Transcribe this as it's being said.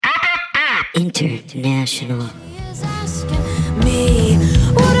International. Me,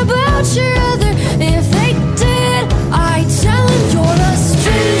 what about your other? If they did, I tell him you're a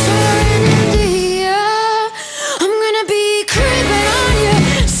stranger in India. I'm gonna be creeping on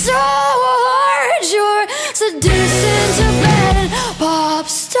you so hard. You're seducing Tibetan pop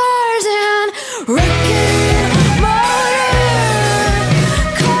stars and wrecking motor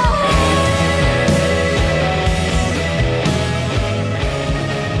cars.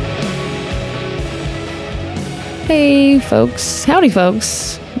 Hey, folks. Howdy,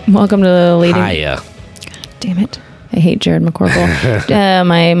 folks. Welcome to the leading... Hiya. God damn it. I hate Jared McCorkle.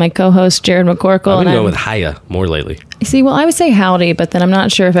 my co-host, Jared McCorkle. I've been going with hiya more lately. See, well, I would say howdy, but then I'm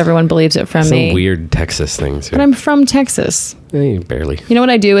not sure if everyone believes it from Some me. weird Texas things here. But I'm from Texas. Barely. You know what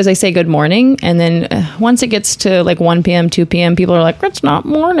I do is I say good morning, and then once it gets to like 1 p.m., 2 p.m., people are like, it's not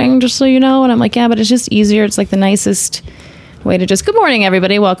morning, just so you know. And I'm like, yeah, but it's just easier. It's like the nicest way to just, good morning,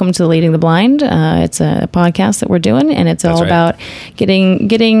 everybody. Welcome to Leading the Blind. It's a podcast that we're doing, and it's all about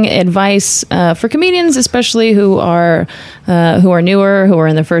getting advice for comedians, especially who are newer, who are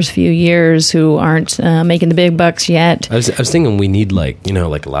in their first few years, who aren't making the big bucks yet. I was thinking we need like a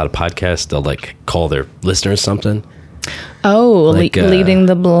lot of podcasts, they'll like call their listeners something. Oh, like, Leading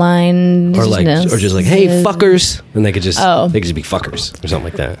the Blind. Or just like, hey, fuckers. And they could just be fuckers or something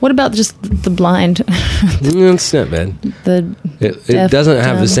like that. What about just the blind? It's not bad. It doesn't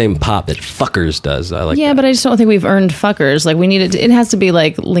have the same pop that fuckers does. I like that. But I just don't think we've earned fuckers. Like, we need it has to be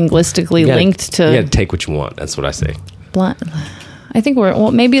like linguistically linked to... You gotta take what you want. That's what I say. Blind. I think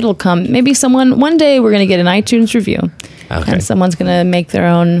maybe it'll come. Maybe one day we're going to get an iTunes review. Okay. And someone's going to make their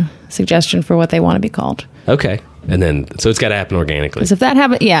own suggestion for what they want to be called. Okay. And then, so it's got to happen organically. Because if that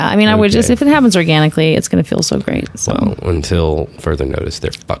happens, I would just, if it happens organically, it's going to feel so great. So. Well, until further notice,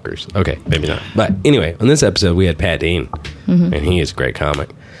 they're fuckers. Okay, maybe not. But anyway, on this episode, we had Pat Dean, and he is a great comic.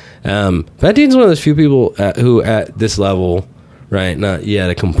 Pat Dean's one of those few people who, at this level, right, not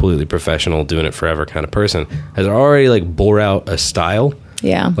yet a completely professional, doing it forever kind of person, has already like bore out a style.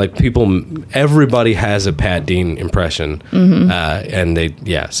 Yeah. Like everybody has a Pat Dean impression. And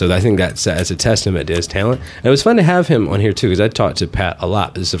so I think that's a testament to his talent. And it was fun to have him on here too, because I talked to Pat a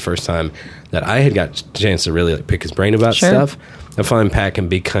lot. This is the first time that I had got a chance to really like pick his brain about stuff. I find Pat can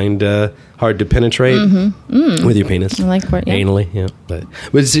be kind of hard to penetrate with your penis. I like it, anally, yeah. But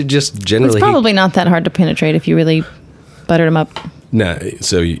it's just generally... It's probably not that hard to penetrate if you really buttered him up. No, I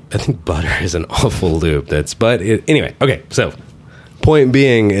think butter is an awful lube. Anyway, okay, so... Point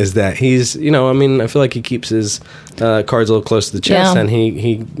being is that he's, I feel like he keeps his cards a little close to the chest, and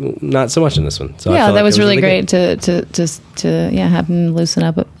he not so much in this one. So yeah, that was really great good. to have him loosen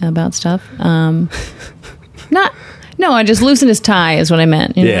up about stuff. I just loosened his tie is what I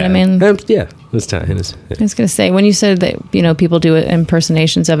meant. You know what I mean? His tie. I was going to say, when you said that, people do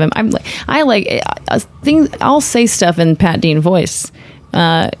impersonations of him, I'll say stuff in Pat Dean voice.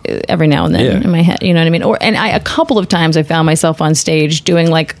 Every now and then in my head, you know what I mean? A couple of times I found myself on stage doing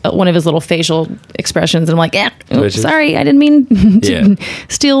like one of his little facial expressions, and I'm like, sorry, I didn't mean to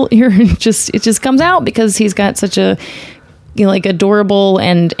steal your. It just comes out because he's got such a like adorable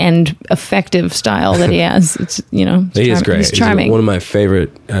and effective style that he has. It's he is great. He's charming. He's one of my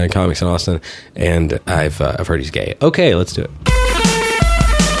favorite comics in Austin, and I've heard he's gay. Okay, let's do it.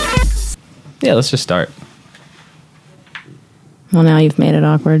 Yeah, let's just start. Well, now you've made it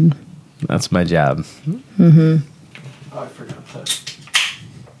awkward. That's my job. Mm-hmm. Oh, I forgot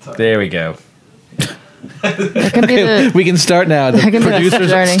that. There we go. That can be we can start now. The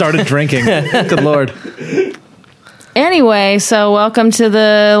producers started drinking. Good Lord. Anyway, so welcome to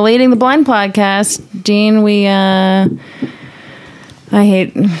the Leading the Blind podcast. Dean, I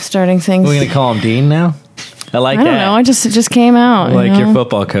hate starting things. We're going to call him Dean now? I don't know. It just came out. Like your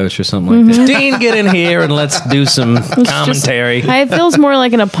football coach or something like that. Dean, get in here and let's do some commentary. It feels more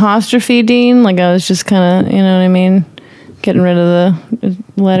like an apostrophe Dean. Like I was just kind of, you know what I mean? Getting rid of the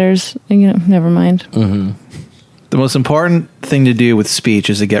letters. Never mind. Mm-hmm. The most important thing to do with speech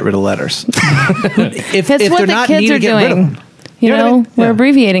is to get rid of letters. if what they're the kids are doing. We're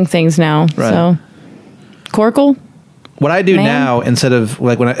abbreviating things now. Right. So, Corkle? What I do now, instead of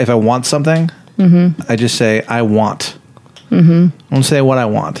like if I want something, I just say, I want. I don't say what I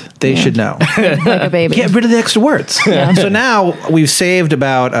want. They should know. Like a baby. Get rid of the extra words. Yeah. So now we've saved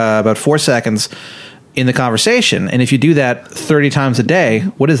about 4 seconds in the conversation. And if you do that 30 times a day,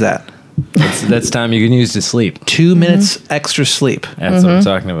 what is that? That's time you can use to sleep. 2 minutes extra sleep. That's what I'm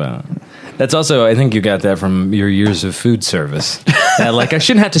talking about. That's also, I think you got that from your years of food service. That, like, I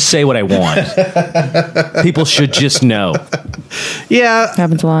shouldn't have to say what I want. People should just know. Yeah.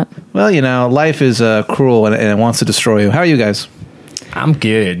 Happens a lot. Well, life is cruel and it wants to destroy you. How are you guys? I'm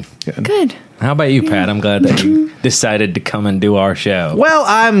good. Good. How about you, Pat? I'm glad that you decided to come and do our show. Well,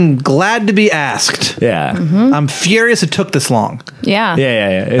 I'm glad to be asked. Yeah. I'm furious it took this long. Yeah.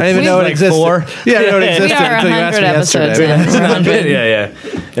 Yeah. I didn't even know it like existed. 4. Yeah, I didn't know it existed We are until you asked 100 me episodes yesterday. in. We're 100.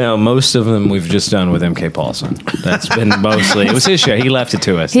 Yeah. You know, most of them we've just done with MK Paulson. That's been mostly. It was his show. He left it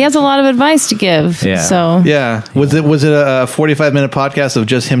to us. He has a lot of advice to give. Yeah. So Yeah. Was it a 45-minute podcast of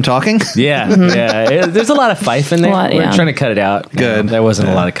just him talking? Yeah. There's a lot of Fife in there. A lot, We're yeah. trying to cut it out. Good. There wasn't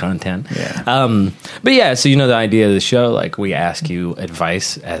a lot of content. Yeah. But yeah, so you know the idea of the show, like we ask you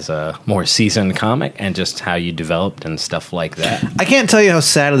advice as a more seasoned comic and just how you developed and stuff like that. I can't tell you how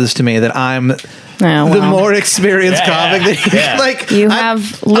sad it is to me that I'm the well. more experienced comic. Yeah. Like you I'm-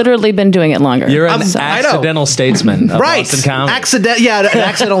 have literally been doing it longer. You're an So- I know. accidental statesman of right. Boston comedy. An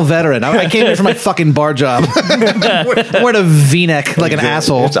accidental veteran. I came here for my fucking bar job. I'm wearing a V-neck like an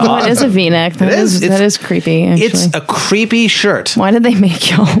asshole. It's Oh, it is a V-neck. That It is. is that is creepy. Actually. It's a creepy shirt. Why did they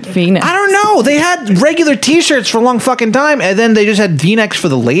make y'all V-neck? I don't know. They had regular T-shirts for a long fucking time, and then they just had V-necks for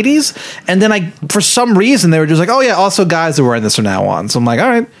the ladies. And then for some reason, they were just like, "Oh yeah, also guys are wearing this from now on." So I'm like, "All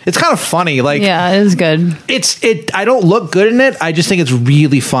right." It's kind of funny. Like, Yeah, it is good. I don't look good in it. I just think it's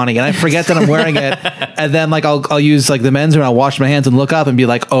really funny, and I forget that I'm wearing it. And then I'll use like the men's room. I'll wash my hands and look up and be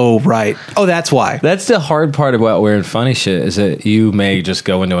like, "Oh right. Oh that's why." That's the hard part about wearing funny shit is that you may just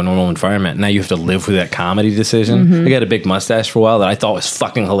go into a normal environment. Now you have to live with that comedy decision. I got a big mustache for a while that I thought was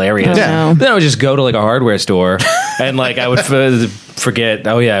fucking hilarious. Yeah. Then I would just go to like a hardware store and like I would forget,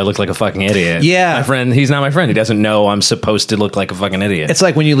 oh yeah, I look like a fucking idiot. Yeah. My friend, he's not my friend. He doesn't know I'm supposed to look like a fucking idiot. It's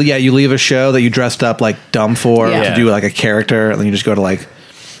like when you leave a show that you dressed up like dumb for Yeah. to do like a character, and then you just go to like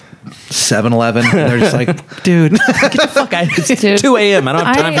 7-Eleven, and they're just like, dude. fuck, it's Dude. 2 a.m. I don't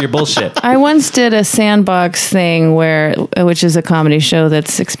have time I- for your bullshit. I once did a Sandbox thing which is a comedy show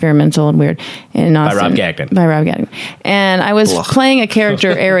that's experimental and weird in Austin. Rob Gagnon. By Rob Gagnon. And I was playing a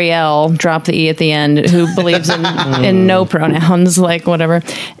character, Ariel, drop the E at the end, who believes in no pronouns, like whatever.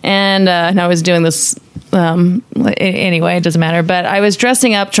 And I was doing this anyway, it doesn't matter. But I was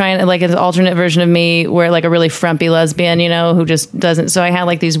dressing up, trying like an alternate version of me, where like a really frumpy lesbian, who just doesn't. So I had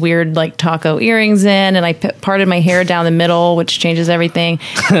like these weird like taco earrings in, and I parted my hair down the middle, which changes everything.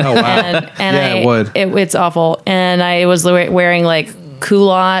 Oh wow. And Yeah, it would. It's awful. And I was wearing like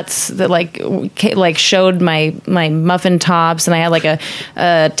culottes that like showed my muffin tops, and I had like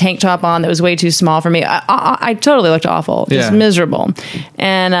a tank top on that was way too small for me. I totally looked awful, just Yeah. miserable.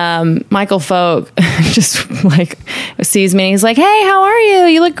 And Michael Folk just like sees me and he's like, "Hey, how are you?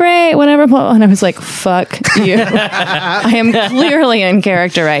 You look great." Whatever. And I was like, "Fuck you." I am clearly in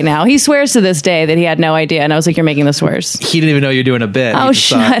character right now. He swears to this day that he had no idea, and I was like, "You're making this worse." He didn't even know you're doing a bit. Oh, He just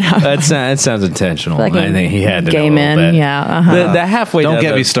thought, shut up. That sounds intentional. Like I think he had to gay know a men, little bit. yeah, uh-huh. The halfway Don't down get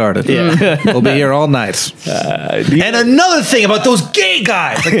the- me started. We'll be here all night. And another thing about those gay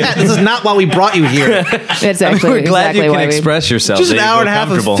guys. Like, this is not why we brought you here. It's actually We're glad exactly you why can we. express yourself. Just an that you hour feel and a half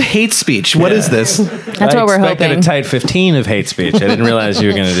comfortable. of hate speech. What is this? That's what we're I expected hoping. a tight 15 of hate speech. I didn't realize you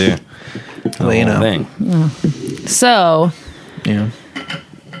were going to do the Well, you whole know. thing. So Yeah.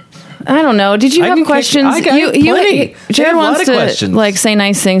 I don't know. Did you I have can kick- questions? I got plenty. I have Jared a lot wants of to questions. like say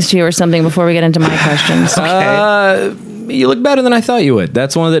nice things to you or something before we get into my questions. You look better than I thought you would.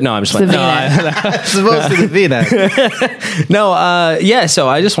 That's one of the. No, I'm just The playing. V-neck. Supposed to be V-neck. No, yeah. So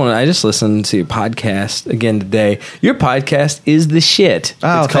I just listened to your podcast again today. Your podcast is the shit.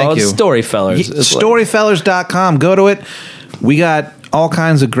 Oh, it's thank called you. Storyfellers. It's like- Storyfellers.com. Go to it. We got all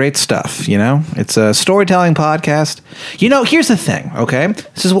kinds of great stuff, It's a storytelling podcast. Here's the thing, okay?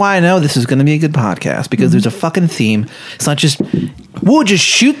 This is why I know this is going to be a good podcast, because there's a fucking theme. It's not just, we'll just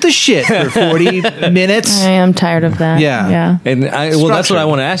shoot the shit for 40 minutes. I am tired of that. Yeah. Yeah. And that's what I Structure.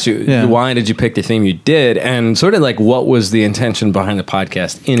 want to ask you. Yeah. Why did you pick the theme you did? And sort of like, what was the intention behind the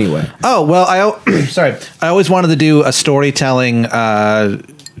podcast anyway? Oh, well, I always wanted to do a storytelling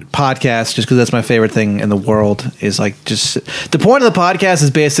podcast, just because that's my favorite thing in the world. Is like, just the point of the podcast is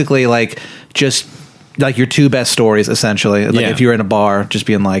basically like just like your two best stories, essentially. Like Yeah. if you're in a bar, just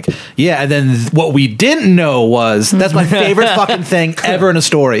being like, yeah, and then what we didn't know was, that's my favorite fucking thing ever in a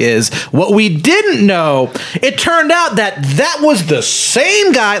story, is what we didn't know. It turned out that was the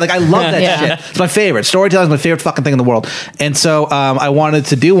same guy. Like, I love that Yeah. shit. It's my favorite. Storytelling is my favorite fucking thing in the world. And so I wanted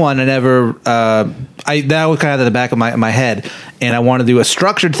to do one, and that was kind of at the back of my head. And I wanted to do a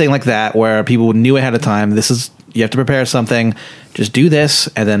structured thing like that, where people knew ahead of time, you have to prepare something. Just do this,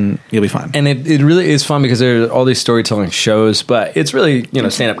 and then you'll be fine. And it really is fun because there are all these storytelling shows, but it's really,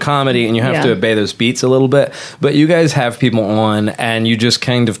 stand-up comedy, and you have to obey those beats a little bit. But you guys have people on, and you just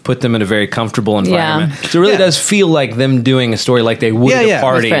kind of put them in a very comfortable environment. So it really does feel like them doing a story like they would at a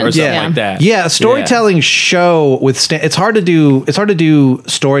party or something like that. Yeah, a storytelling show with it's hard to do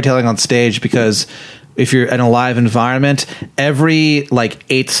storytelling on stage because if you're in a live environment, every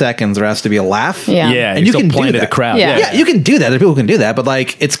 8 seconds there has to be a laugh. Yeah. And you can do to that. the crowd. Yeah. You can do that. There are people who can do that, but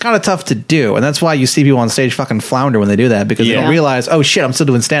it's kind of tough to do, and that's why you see people on stage fucking flounder when they do that because they don't realize, oh shit, I'm still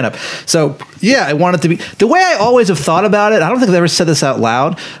doing stand up. So I want it to be the way I always have thought about it. I don't think I've ever said this out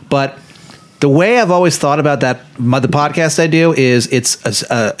loud, but the way I've always thought about that, the podcast I do is it's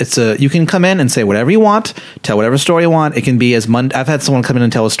you can come in and say whatever you want, tell whatever story you want. It can be I've had someone come in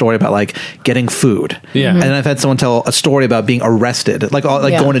and tell a story about getting food, and then I've had someone tell a story about being arrested,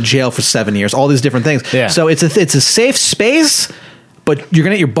 going to jail for 7 years, all these different things. Yeah. So it's a safe space. But you're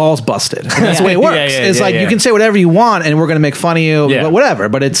gonna get your balls busted. And that's the way it works. You can say whatever you want, and we're gonna make fun of you, whatever.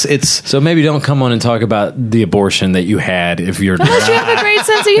 But it's so maybe don't come on and talk about the abortion that you had if you're. Unless you have a great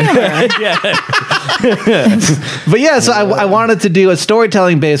sense of humor. But so I wanted to do a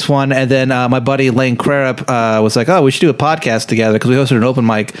storytelling based one, and then my buddy Lane Crarup was like, "Oh, we should do a podcast together because we hosted an open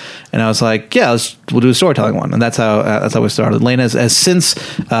mic," and I was like, "Yeah, we'll do a storytelling one," and that's how we started. Lane has since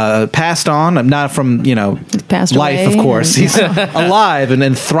passed on. I'm not from passed life, away, of course. He's alive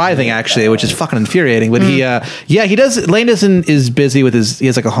and thriving actually, which is fucking infuriating. But he does. Lane is busy with he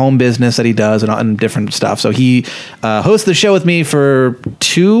has a home business that he does and different stuff. So he hosted the show with me for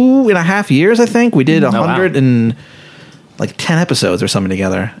 2.5 years. I think we did 110 episodes or something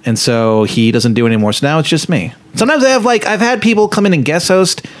together, and so he doesn't do it anymore. So now it's just me. Sometimes I've had people come in and guest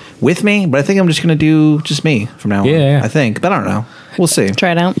host with me, but I think I'm just going to do just me from now on. I think, but I don't know. We'll see.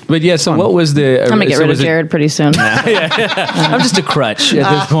 Try it out. But so what was the? I'm gonna get rid of Jared pretty soon. I'm just a crutch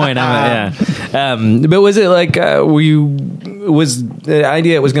at this point. But was it was the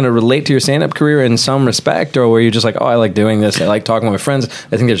idea it was going to relate to your stand-up career in some respect, or were you just I like doing this, I like talking with my friends,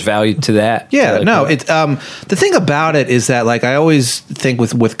 I think there's value to that? It's the thing about it is that I always think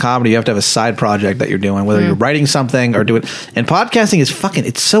with comedy you have to have a side project that you're doing, whether you're writing something or doing, and podcasting is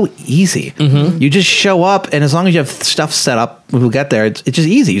it's so easy. You just show up, and as long as you have stuff set up, we'll get there. It's just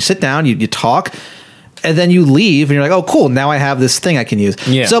easy. You sit down, you talk, and then you leave, and you're like, oh, cool, now I have this thing I can use.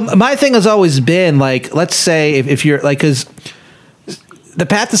 Yeah. So my thing has always been let's say if you're because the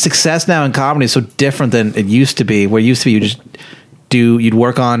path to success now in comedy is so different than it used to be. Where it used to be you'd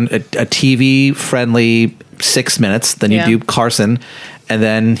work on a TV friendly 6 minutes, then you do Carson, and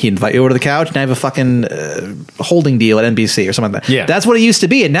then he'd invite you over to the couch, and I have a fucking holding deal at NBC or something like that. Yeah. That's what it used to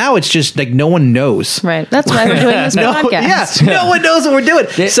be, and now it's just no one knows. Right. That's why we're doing this podcast. No one knows what we're doing.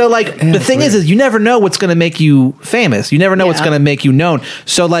 So the thing is you never know what's going to make you famous. You never know what's going to make you known.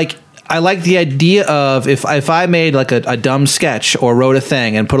 So I like the idea of if I made a dumb sketch or wrote a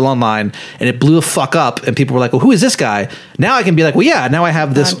thing and put it online and it blew the fuck up and people were like, well, who is this guy? Now I can be like, well, yeah, now I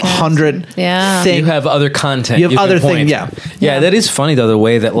have this 100 thing. You have other content. You have other things. Yeah, that is funny though, the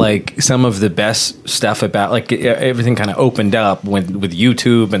way that some of the best stuff about everything kind of opened up with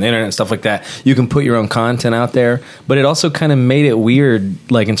YouTube and the internet and stuff like that. You can put your own content out there, but it also kind of made it weird,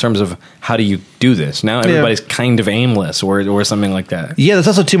 in terms of how do you do this? Now everybody's kind of aimless or something like that. Yeah, there's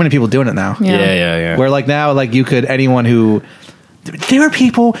also too many people doing it now. Yeah. Where now you could there are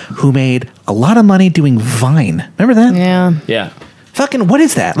people who made a lot of money doing Vine. Remember that? Yeah. Fucking what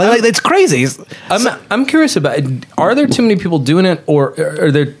is that? It's crazy. I'm curious about it. Are there too many people doing it, or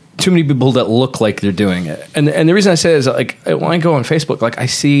are there too many people that look like they're doing it? And the reason I say it is when I go on Facebook, I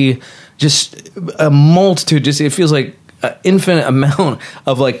see just a multitude. Just it feels like an infinite amount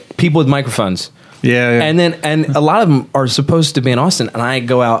of people with microphones. Yeah. And a lot of them are supposed to be in Austin, and I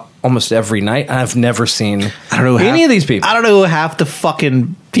go out almost every night, and I've never seen any of these people. I don't know who half the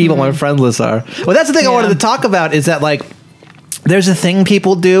fucking people on my friend list are. Well, that's the thing I wanted to talk about is that there's a thing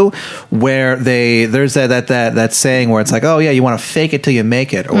people do where there's that saying where it's oh yeah, you want to fake it till you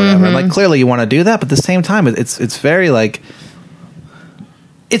make it or whatever. And clearly you want to do that, but at the same time it's very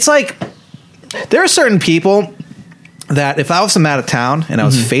it's there are certain people that if I was from out of town and I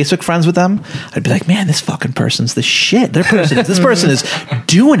was Facebook friends with them, I'd be like, man, this fucking person's the shit. This person is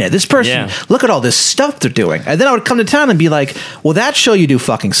doing it. This person, look at all this stuff they're doing. And then I would come to town and be like, well, that show you do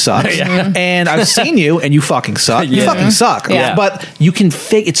fucking sucks. And I've seen you and you fucking suck. You fucking suck. Yeah. But you can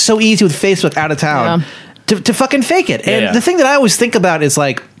fake. It's so easy with Facebook out of town to fucking fake it. And the thing that I always think about is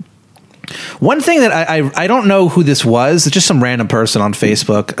one thing that I don't know who this was. It's just some random person on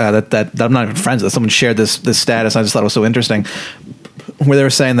Facebook that I'm not even friends with. Someone shared this status. And I just thought it was so interesting, where they were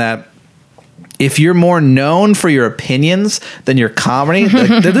saying that if you're more known for your opinions than your comedy,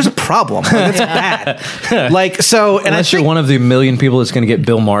 like, there's a problem. Like, that's bad. Like, so, and Unless I you're think, one of the million people that's going to get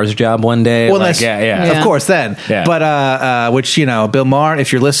Bill Maher's job one day. well, like, unless- of course, then. Yeah. But which, you know, Bill Maher,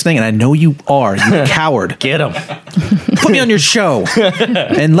 if you're listening, and I know you are, you coward, Get him. put me on your show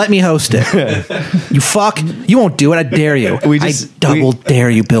and let me host it. You fuck, you won't do it. I dare you. I double dare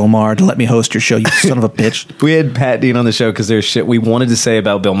you, Bill Maher, to let me host your show. You son of a bitch. We had Pat Dean on the show because there's shit we wanted to say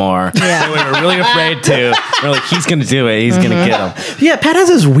about Bill Maher. Yeah. And we were really afraid to. We're like, he's going to do it. He's going to get him. Yeah, Pat has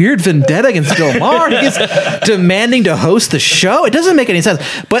this weird vendetta against Bill Maher. He gets demanding to host the show. It doesn't make any sense.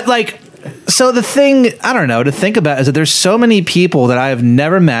 But like, so the thing, I don't know, to think about is that there's so many people that I have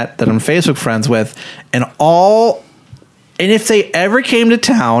never met that I'm Facebook friends with, and if they ever came to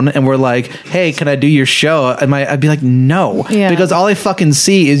town and were like, hey, can I do your show? I'd be like, no. Yeah. Because all I fucking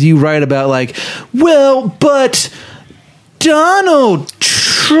see is you write about like, well, but Donald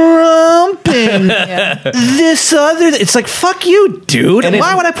Trump and this other. It's like, fuck you, dude. And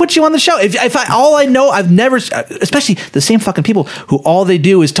why would I put you on the show? If all I know, I've never, especially the same fucking people who all they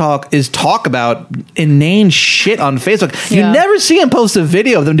do is talk about inane shit on Facebook. You Yeah. never see them post a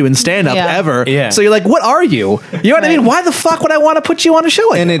video of them doing stand up Yeah. ever. Yeah. So you're like, what are you? You know what I mean? Why the fuck would I want to put you on a show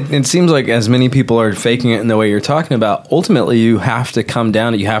like And that? it seems like as many people are faking it in the way you're talking about, ultimately you have to come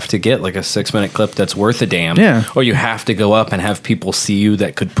down. You have to get like a 6-minute clip that's worth a damn. Yeah. Or you have to go up and have people see you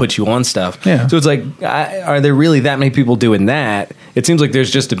that could put you on stuff. Yeah. So it's like, are there really that many people doing that? It seems like there's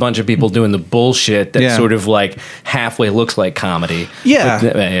just a bunch of people doing the bullshit that Yeah. sort of like halfway looks like comedy. Yeah.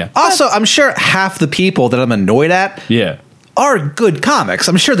 Yeah. Also, I'm sure half the people that I'm annoyed at Yeah. are good comics.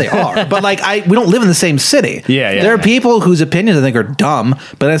 I'm sure they are. But like we don't live in the same city. Yeah, yeah. There are people whose opinions I think are dumb,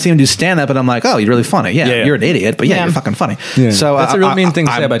 but then I see them do stand up and I'm like, oh, you're really funny. Yeah, Yeah. you're an idiot, but Yeah. you're fucking funny. Yeah. So that's a real mean thing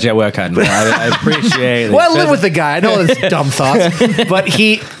to say about Jet Wellcott. I appreciate it. well, I live with the guy. I know his dumb thoughts, but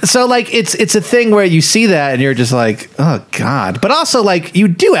so like it's a thing where you see that and you're just like, oh god. But also like you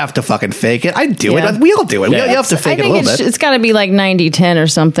do have to fucking fake it. I do Yeah. it. We all do it. Yeah. You have to fake it a little bit. It's got to be like 90-10 or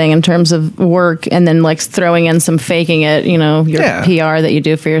something in terms of work, and then like throwing in some faking it, you know, your Yeah. PR that you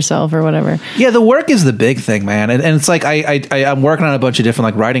do for yourself or whatever. Yeah, the work is the big thing, man, and it's like I'm working on a bunch of different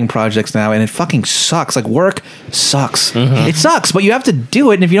like writing projects now, and it fucking sucks. Like work sucks. It sucks, but you have to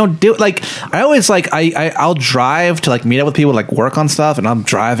do it, and if you don't do it, like I always like I'll drive to like meet up with people, like work on stuff, and I'm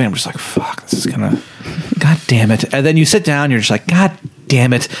driving, I'm just like, fuck, this is gonna, god damn it, and then you sit down, you're just like, god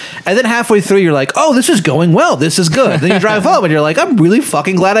damn it, and then halfway through you're like, oh, this is going well, this is good. Then you drive home and you're like, I'm really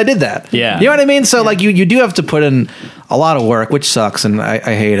fucking glad I did that. Yeah. You know what I mean? So like you do have to put in a lot of work, which sucks, and I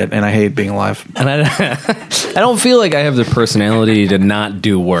hate it, and I hate being alive. And I don't feel like I have the personality to not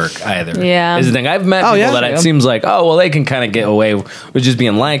do work either. Yeah. Is the thing. I've met Oh, people yeah? that it seems like, oh, well, they can kind of get away with just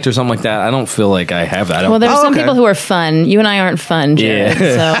being liked or something like that. I don't feel like I have that. I don't, Well, there's Oh, some okay. people who are fun. You and I aren't fun, Jared.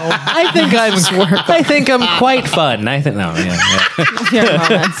 Yeah. So I think I'm quite fun. I think no, yeah. your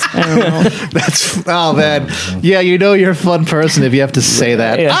moments. I don't know. That's oh man, yeah. You know you're a fun person if you have to say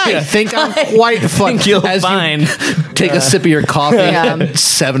that. Yeah. I think I'm quite fun. think you'll As find. you take a sip of your coffee Yeah. at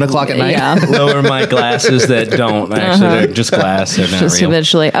 7 o'clock at night. Yeah. Lower my glasses that don't actually. They're just glass. They're not Just real.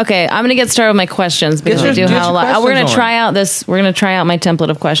 eventually. Okay, I'm gonna get started with my questions because Get we your- do get have a your lot. We're questions gonna on. try out this. We're gonna try out my template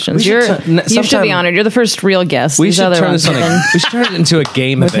of questions. We should You should sometime- be honored. You're the first real guest. We These should other turn ones this on. have been, We should turn it into a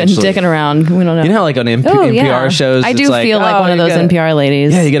game have been eventually. dicking around. We don't know. You know how like on Oh, NPR yeah. shows, I it's do feel like one of you those gotta- NPR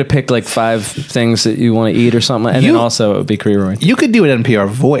ladies. Yeah, you got to pick like 5 things that you want to eat or something, and You- then also it would be career. You could do an NPR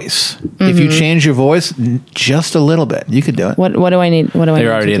voice if you change your voice just a little bit. You could do it. What do I need? What do I? They're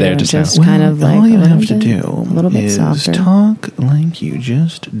need already to there do? just just now. kind of like all you a little have to bit- do a little bit is softer. talk like you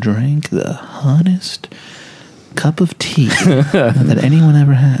just drank the hottest cup of tea that anyone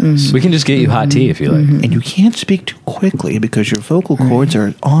ever has. We can just get you hot tea if you like. And you can't speak too quickly because your vocal cords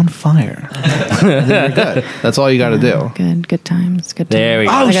are on fire. Then you're good. That's all you got to do. Good times. Good times. There we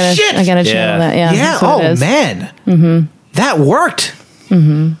go. Oh, I gotta, shit! I gotta Yeah. channel that. Yeah. Yeah. that's what it Oh is. man, that worked.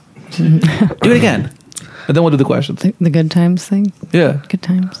 Do it again, and then we'll do the questions. The good times thing. Yeah, Good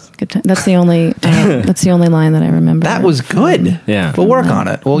times. Good time. That's the only. That's the only line that I remember. that was good. Yeah. we'll work on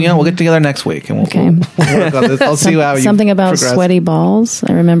it. Well, we'll get together next week, and we'll, Okay. we'll work on this. I'll see how you something about progress. sweaty balls.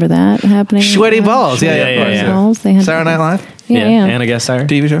 I remember that happening. Sweaty balls. Yeah, Yeah, of yeah, course. yeah. Balls. They had Saturday Night Live Yeah. And a guest star.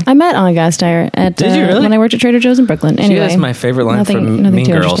 TV show. I met Anna Gasteyer at Did you really? when I worked at Trader Joe's in Brooklyn. Anyway, has my favorite line nothing, from nothing Mean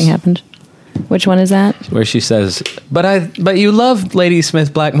too Girls. interesting happened. Which one is that? Where she says, "But you love Lady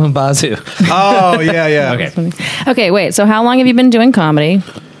Smith Black Mambazu." Oh yeah, yeah. Okay. Okay, wait. So how long have you been doing comedy?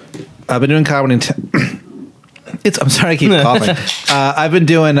 I've been doing comedy. I'm sorry, I keep coughing. I've been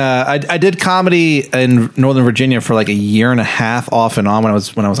doing. I did comedy in Northern Virginia for like a year and a half, off and on when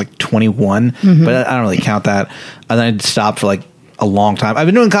I was like 21. But I don't really count that. And then I stopped for like a long time. I've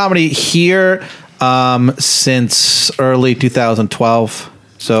been doing comedy here since early 2012,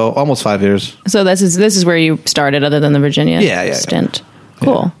 so almost 5 years. So this is where you started, other than the Virginia Yeah. stint.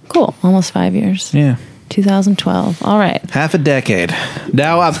 Cool. Almost 5 years. Yeah. 2012. All right. Half a decade.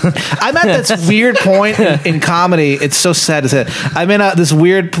 Now I'm at this weird point in comedy. It's so sad to say. I'm in this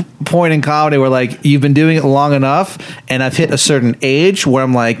weird point in comedy where like you've been doing it long enough, and I've hit a certain age where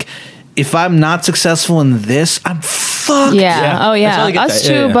I'm like, if I'm not successful in this, I'm fucked. Yeah. Oh, I yeah. totally get Us that.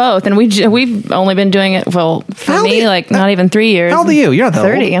 two, Yeah, yeah. both, and we've only been doing it. Well, for How old are me, you? like not even 3 years. How old are you? You're not that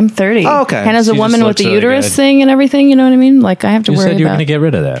 30. old. I'm 30. Oh, okay. And as a She just woman with looks the really uterus good. thing and everything, you know what I mean? Like I have to You worry said you were about. going to get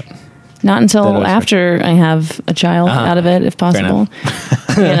rid of that. Not until That was after I have a child out of it, if possible.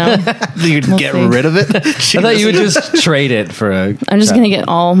 You know, You'd We'll get see. rid of it. I thought you would just trade it for a. I'm just going to get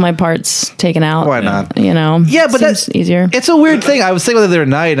all my parts taken out. Why not? You know, Yeah, but seems that's easier. It's a weird thing. I was thinking about it the other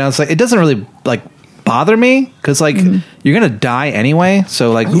night, and I was like, it doesn't really like bother me because like you're gonna die anyway.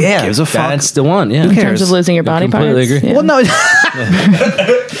 So like, who gives a fuck? That's the one. Yeah. Who In cares? terms of losing your body completely parts. agree. Yeah. Well, no.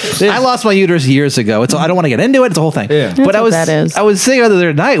 I lost my uterus years ago. I don't want to get into it. It's a whole thing. Yeah. But That's I what was that is. I was thinking about it the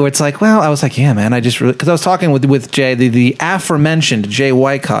other night where it's like, well, I was like, yeah, man, I just really because I was talking with Jay, the aforementioned Jay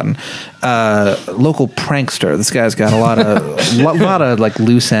Whitecotton, local prankster. This guy's got a lot of like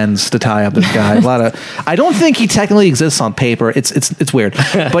loose ends to tie up. This guy, a lot of. I don't think he technically exists on paper. It's weird,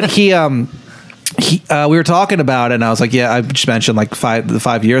 but he we were talking about it, and I was like, yeah, I just mentioned like the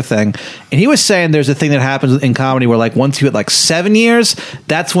 5 year thing, and he was saying there's a thing that happens in comedy where like once you hit like 7 years,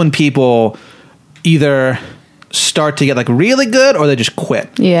 that's when people either start to get like really good or they just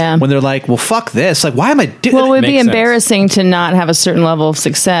quit. Yeah. When they're like, well, fuck this. Like, why am I doing Well, it would be Makes sense. embarrassing to not have a certain level of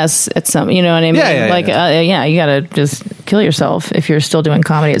success at some, you know what I mean? Yeah, yeah, like, yeah. you got to just kill yourself if you're still doing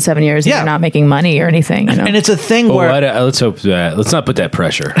comedy at 7 years and Yeah. you're not making money or anything, you know? And it's a thing Well, where let's hope that. Let's not put that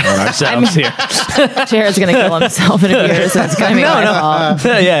pressure on ourselves here. Jared's going to kill himself in a few years and it's going to be my fault.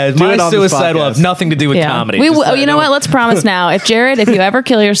 Yeah, Do my it on this suicide will podcast. have nothing to do with Yeah. comedy. We, Just will- let you know know. what? Let's promise now. If Jared, if you ever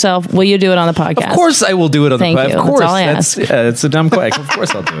kill yourself, will you do it on the podcast? Of course, I will do it on Thank the you. podcast. Of That's course, all I ask. it's a dumb question. Of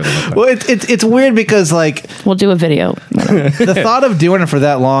course, I'll do it. On the podcast. well, it's weird because like We'll do a video. the thought of doing it for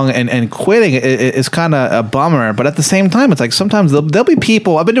that long and quitting is kind of a bummer. But at the same time, it's like sometimes there'll be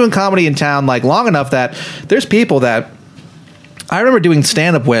people. I've been doing comedy in town like long enough that there's people that I remember doing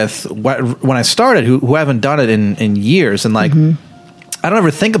stand up with when I started who haven't done it in years, and like I don't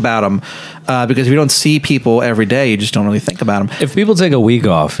ever think about them because if you don't see people every day, you just don't really think about them. If people take a week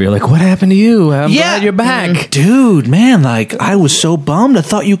off, you're like, "What happened to you? I'm glad you're back." Dude, man, like I was so bummed. I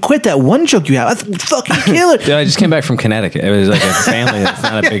thought you quit that one joke you had. I fucking kill it. Dude, I just came back from Connecticut. It was like a family. It's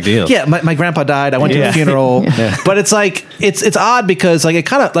not a big deal. Yeah, my grandpa died. I went to Yeah. a funeral, but it's like it's odd because like it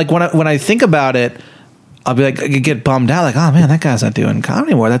kind of like when I think about it, I'll be like I get bummed out. Like, oh man, that guy's not doing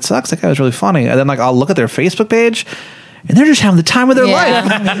comedy anymore. That sucks. That guy was really funny. And then like I'll look at their Facebook page. And they're just having the time of their life.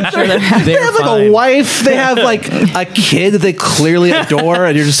 I'm sure they're They have like a fine. wife. They have like a kid that they clearly adore,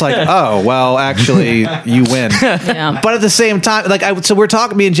 and you're just like, oh, well, actually, you win. Yeah. But at the same time, like, so we're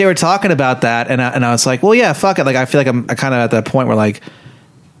talking. Me and Jay were talking about that, and I was like, well, yeah, fuck it. Like, I feel like I'm kind of at that point where like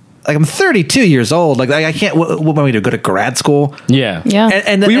I'm 32 years old. Like I can't. What am I to go to grad school? Yeah, Yeah.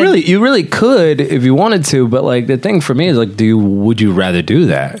 And you really could if you wanted to, but like the thing for me is like, would you rather do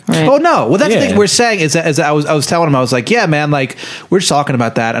that? Right. Oh no! Well, that's the Yeah. thing we're saying is that I was telling him, I was like, yeah, man, like we're just talking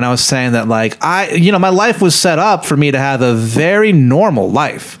about that, and I was saying that like my life was set up for me to have a very normal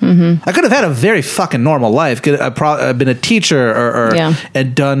life. Mm-hmm. I could have had a very fucking normal life. Could I've been a teacher or Yeah.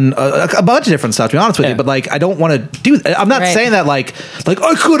 and done a bunch of different stuff. To be honest with Yeah. you, but like I don't want to do. I'm not Right. saying that like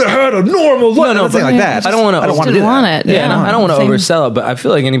I could have had a normal life. no, Nothing but like that. I don't want to. I don't want to Didn't do want that. it. Yeah. I don't want to Same. oversell it, but I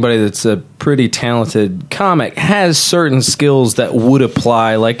feel like anybody that's a pretty talented comic has certain skills that would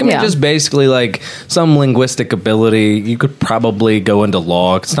apply. Like, I mean, Yeah. just basically like some linguistic ability. You could probably go into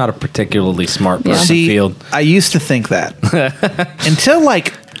law. It's not a particularly smart person See, field. I used to think that until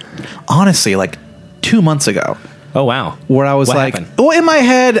like honestly, like 2 months ago. Oh wow! Where I was What like, happened? well, in my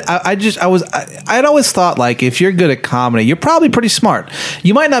head, I'd always thought like, if you're good at comedy, you're probably pretty smart.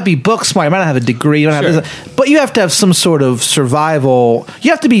 You might not be book smart, you might not have a degree, you don't have this, but you have to have some sort of survival.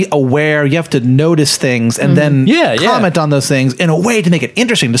 You have to be aware. You have to notice things and then Yeah, yeah. comment on those things in a way to make it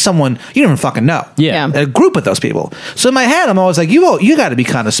interesting to someone you don't even fucking know. Yeah. Yeah. A group of those people. So in my head, I'm always like, you got to be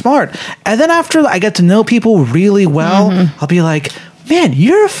kind of smart. And then after I get to know people really well, I'll be like, man,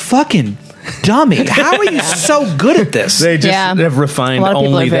 you're a fucking dummy. How are you so good at this? They just Yeah. have refined A lot of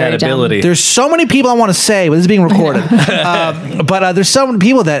people only are very that dumb. ability. There's so many people I want to say, but this is being recorded. But there's so many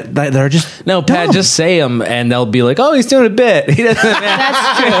people that are just No, Pat, dumb. just say them, and they'll be like, "Oh, he's doing a bit." He doesn't.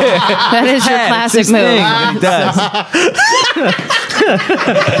 That's true. That is your Pat, classic it's his move. thing. He does.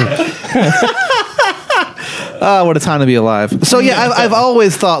 Oh, what a time to be alive. So yeah, I've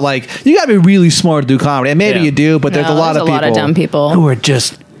always thought like you got to be really smart to do comedy, and maybe Yeah. you do, but there's a lot of dumb people who are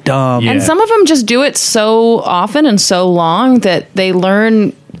just dumb. Yeah. And some of them just do it so often and so long that they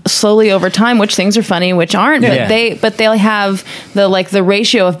learn slowly over time which things are funny, which aren't. Yeah. But they'll have the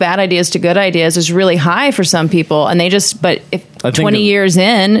ratio of bad ideas to good ideas is really high for some people, and they just. But if I think 20 of- years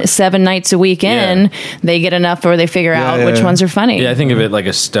in, 7 nights a week in, they get enough where they figure out yeah, which yeah. ones are funny. Yeah, I think of it like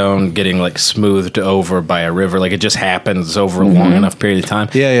a stone getting like smoothed over by a river. Like it just happens over a long enough period of time.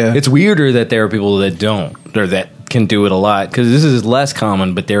 Yeah, yeah. It's weirder that there are people that don't or that can do it a lot because this is less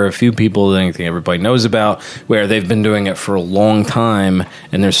common. But there are a few people that I think everybody knows about where they've been doing it for a long time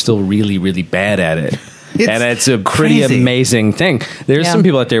and they're still really, really bad at it. And it's a pretty crazy. amazing thing. There's Yeah. some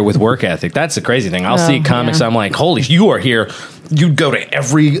people out there with work ethic. That's the crazy thing. I'll see comics. yeah. I'm like, holy, you are here. You go to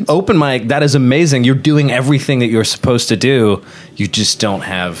every open mic. That is amazing. You're doing everything that you're supposed to do. You just don't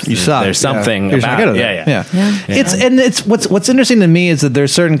have. You suck. There's something You're just not about good it. at Yeah. Yeah. It's what's interesting to me is that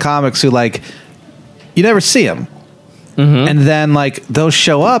there's certain comics who like you never see them, and then like they'll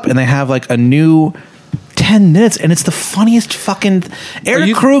show up and they have like a new 10 minutes, and it's the funniest fucking.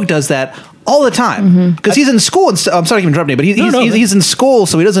 Eric Krug does that all the time because he's in school and I'm sorry to keep interrupting you, but he's in school,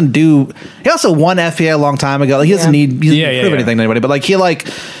 so he doesn't do. He also won FPA a long time ago. Like, he doesn't need prove anything to anybody, but like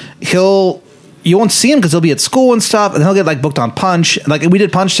he'll. You won't see him because he'll be at school and stuff, and he'll get like booked on Punch. Like we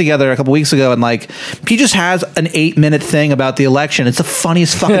did Punch together a couple weeks ago, and like he just has an 8-minute thing about the election. It's the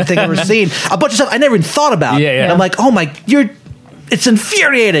funniest fucking thing I've ever seen. A bunch of stuff I never even thought about. Yeah, yeah. And I'm like, oh my, it's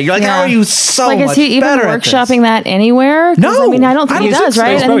infuriating. You're like, how are you so like, much is he even better at this? workshopping that anywhere? 'Cause, No. I mean, I don't think I he don't does, think so.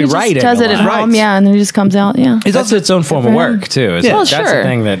 right? He's And probably he just writing does a it at lot. home, yeah, and then he just comes out, yeah. That's its own form of work too. Isn't Yeah. it? Well, That's sure. the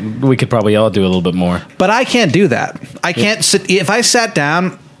thing that we could probably all do a little bit more. But I can't do that. I can't sit. If I sat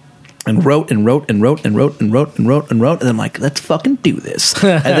down and wrote, and then I'm like, let's fucking do this.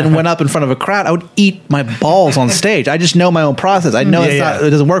 And then went up in front of a crowd, I would eat my balls on stage. I just know my own process. I know it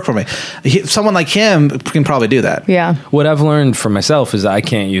doesn't work for me. Someone like him can probably do that. Yeah. What I've learned for myself is that I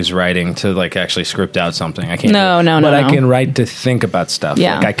can't use writing to like actually script out something. I can't. No, But I no. can write to think about stuff.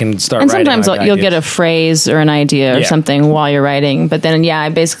 Yeah. Like I can start. And writing sometimes like you'll get ideas. a phrase or an idea or Yeah. something while you're writing, but then I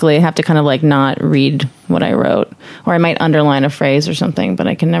basically have to kind of like not read what I wrote, or I might underline a phrase or something, but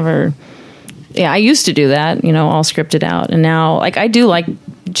I can never. Yeah, I used to do that, all scripted out, and now like I do like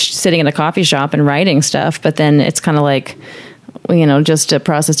sitting in a coffee shop and writing stuff, but then it's kind of like just a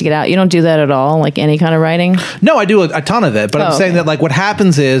process to get out. You don't do that at all, like any kind of writing. No, I do a ton of it, but I'm saying that like what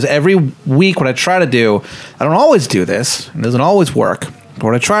happens is every week what I try to do, I don't always do this, it doesn't always work, but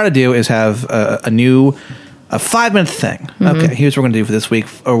what I try to do is have a 5-minute thing. Okay, here's what we're going to do for this week,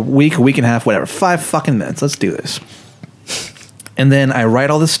 a week and a half, whatever, 5 fucking minutes. Let's do this. And then I write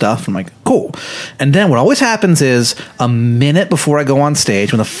all this stuff. I'm like, cool. And then what always happens is a minute before I go on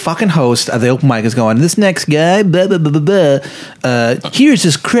stage, when the fucking host of the open mic is going, this next guy, blah, blah, blah, blah, blah, here's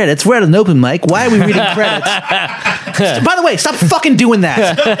his credits. We're at an open mic. Why are we reading credits? By the way, stop fucking doing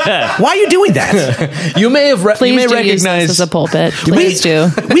that. Why are you doing that? You may have. Please you may do use recognize this as a pulpit. Please do.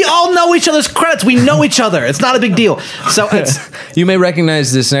 We all know each other's credits. We know each other. It's not a big deal. So it's... You may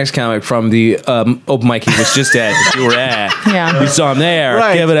recognize this next comic from the open mic he was just at. If you were at, Yeah. you saw him there.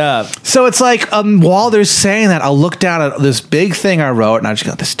 Right. Give it up. So it's like while they're saying that, I'll look down at this big thing I wrote, and I just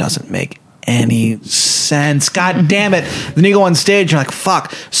go, "This doesn't make any sense. God damn it!" Then you go on stage, and you're like,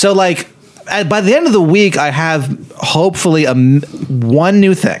 "Fuck." So like, by the end of the week, I have hopefully one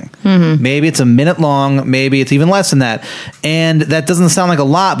new thing. Maybe it's a minute long. Maybe it's even less than that. And that doesn't sound like a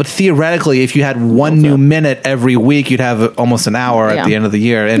lot, but theoretically, if you had one new minute every week, you'd have almost an hour at the end of the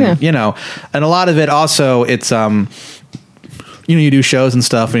year. And and a lot of it also, it's you do shows and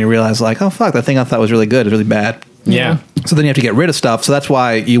stuff, and you realize like, oh fuck, that thing I thought was really good is really bad. Yeah. So then you have to get rid of stuff. So that's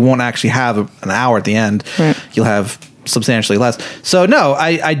why you won't actually have an hour at the end. Right. You'll have substantially less. So no,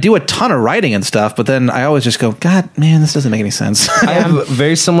 I do a ton of writing and stuff, but then I always just go, God, man, this doesn't make any sense. I have a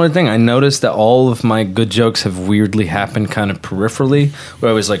very similar thing. I noticed that all of my good jokes have weirdly happened kind of peripherally,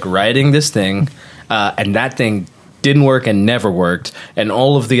 where I was like writing this thing, and that thing didn't work and never worked, and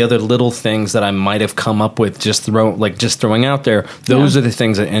all of the other little things that I might have come up with just throwing out there, those are the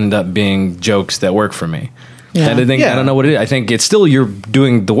things that end up being jokes that work for me. Yeah. And I don't know what it is. I think it's still you're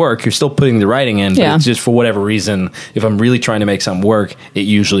doing the work, you're still putting the writing in, but it's just for whatever reason, if I'm really trying to make something work, it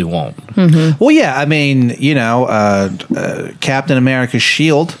usually won't. Well, yeah, I mean, Captain America's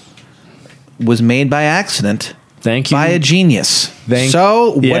shield was made by accident. Thank you. By a genius.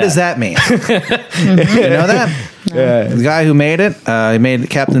 What does that mean? You know that? The guy who made it, he made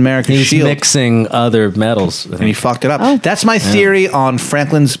Captain America's He's shield. mixing other metals, And he fucked it up. That's my theory on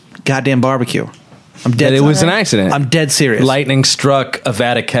Franklin's goddamn barbecue. I'm dead. That it was an accident. I'm dead serious. Lightning struck a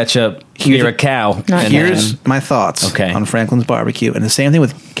vat of ketchup You're a cow. Not Here's my thoughts Okay. on Franklin's Barbecue, and the same thing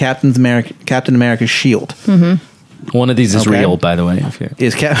with Captain America's shield. One of these is Okay. real, by the way. If you're-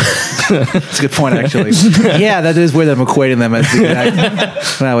 Is That's a good point, actually. Yeah, that is weird that I'm equating them as the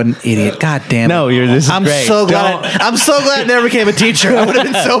exact. Wow, what an idiot! God damn it! No, this is I'm great. so glad. I'm so glad I never became a teacher. I would have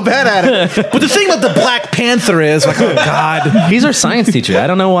been so bad at it. But the thing about the Black Panther is, like, oh god. He's our science teacher. I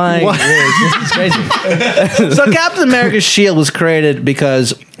don't know why. What? This is crazy. So Captain America's shield was created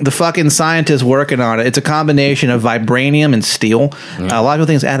because the fucking scientists working on it. It's a combination of vibranium and steel. A lot of people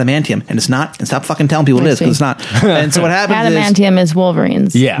think it's adamantium, and it's not. And stop fucking telling people it I is because see. it's not. And so what happens is. Adamantium is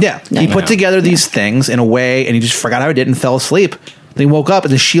Wolverine's. Yeah, he put together these things in a way, and he just forgot how he did and fell asleep. Then he woke up,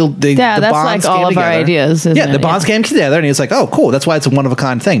 and the shield, the Yeah, that's bonds like all came of our together. ideas, isn't Yeah, the it? bonds Yeah. came together, and he's like, "Oh, cool! That's why it's a one of a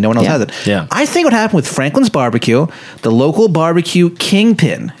kind thing. No one else Yeah. has it." Yeah. I think what happened with Franklin's Barbecue, the local barbecue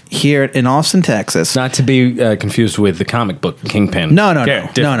kingpin here in Austin, Texas. Not to be confused with the comic book Kingpin. No. Okay,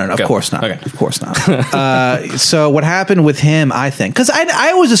 different. Of Go. course not. Okay. Of course not. So what happened with him? I think because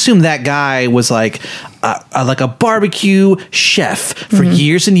I always assumed that guy was like a barbecue chef for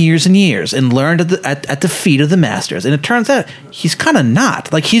years and years and years, and learned at the feet of the masters. And it turns out he's kind of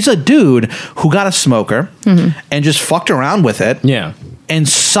not. Like he's a dude who got a smoker and just fucked around with it. Yeah. And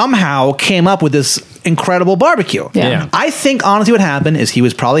somehow came up with this incredible barbecue. Yeah. I think honestly what happened is he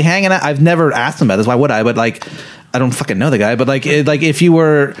was probably hanging out. I've never asked him about this. Why would I? But like, I don't fucking know the guy. But like if you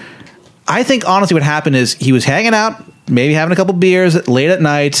were, I think honestly what happened is he was hanging out, maybe having a couple beers late at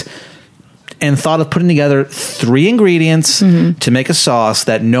night, and thought of putting together 3 ingredients to make a sauce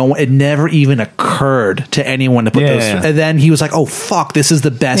that it never even occurred to anyone to put those. Yeah. And then he was like, "Oh fuck, this is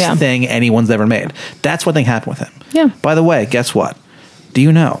the best Yeah. thing anyone's ever made." That's what I think happened with him. Yeah. By the way, guess what? Do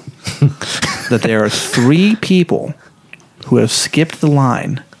you know that there are 3 people who have skipped the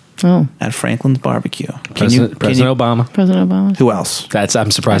line Oh, at Franklin's Barbecue? President Obama. President Obama. Who else? I'm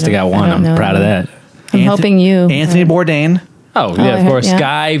surprised I got I one. don't I'm know proud of that. I'm helping you. Anthony Bourdain, Oh, yeah, I of heard- course. yeah.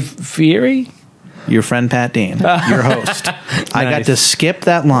 Guy Fieri? your friend Pat Dean, your host. I got Nice. to skip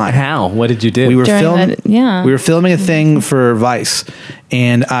that line. How? What did you do? We were During filming. that- yeah. We were filming a thing for Vice,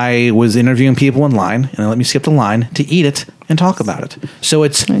 and I was interviewing people in line, and they let me skip the line to eat it and talk about it. So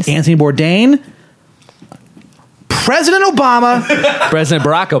it's Nice. Anthony Bourdain, President Obama, President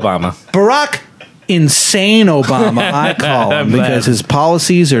Barack Obama. Barack Insane Obama, I call him, because his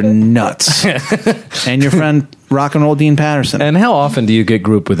policies are nuts. And your friend Rock and Roll Dean Patterson. And how often do you get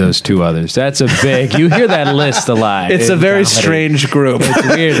grouped with those 2 others? That's a big. You hear that list a lot. It's in a very comedy. strange group. It's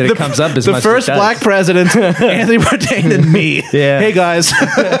weird that it comes up as The much. first as it does. black president, Anthony Bourdain, and me. Yeah. Hey guys.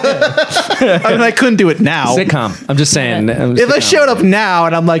 I mean, I couldn't do it now. sitcom. I'm just saying. If I showed up now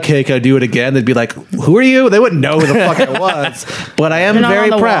and I'm like, "Hey, can I do it again?" They'd be like, "Who are you?" They wouldn't know who the fuck I was. But I am You're not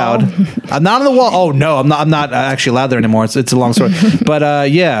very on the proud. wall. I'm not on the wall. Oh no, I'm not. I'm not actually allowed there anymore. It's a long story.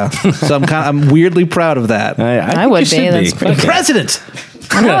 But yeah, so I'm weirdly proud of that. I would be. That's The president.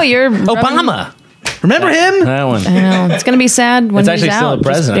 I know you're Obama. Remember him? That one. I know it's going to be sad when It's he's actually still out a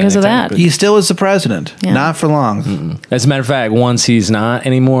president, just because of I that. think, He still is the president. Yeah. Not for long. As a matter of fact, once he's not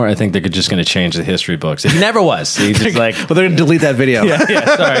anymore, I think they're just going to change the history books. He never was. He's just like. Well, they're going to delete that video. Yeah,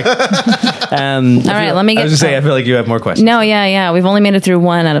 sorry. All right, let me I get. was just saying, I feel like you have more questions. No, yeah. We've only made it through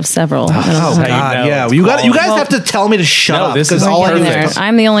 1 out of several. Oh how you God, know yeah. it's You called. guys have to tell me to shut No, up. this 'cause is all I do Getting is there.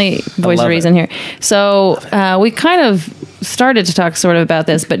 I'm the only voice of love reason here. So we kind of started to talk sort of about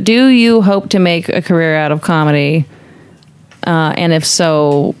this, but do you hope to make a career out of comedy? And if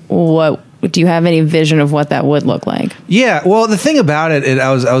so, what do you have any vision of what that would look like? Yeah, well, the thing about it,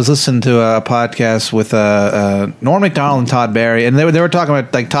 I was listening to a podcast with Norm Macdonald and Todd Barry, and they were talking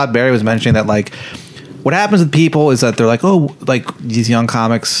about, like, Todd Barry was mentioning that, like, what happens with people is that they're like, oh, like these young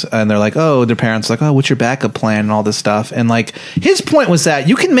comics, and they're like, oh, their parents are like, oh, what's your backup plan and all this stuff, and like his point was that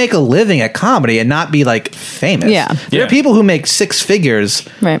you can make a living at comedy and not be like famous. Yeah. There Yeah. are people who make 6 figures,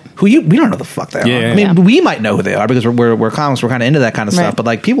 Right. Who we don't know the fuck they are. Yeah. I mean, Yeah. we might know who they are because we're comics, we're kind of into that kind of Right. stuff, but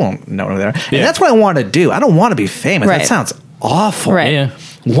like people don't know who they are, and Yeah. that's what I want to do. I don't want to be famous. Right. That sounds awful. Right. Yeah.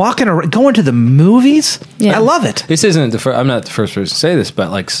 Walking around, going to the movies. Yeah. I love it. This isn't the first. I'm not the first person to say this, but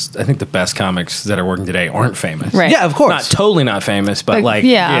like I think the best comics that are working today aren't famous. Right. Yeah, of course. Not totally not famous, but like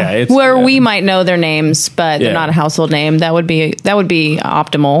it's, where we might know their names, but they're Yeah. not a household name. That would be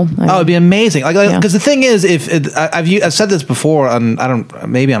optimal. I Oh, mean, it'd be amazing. Like, Yeah. because the thing is, I've said this before on I don't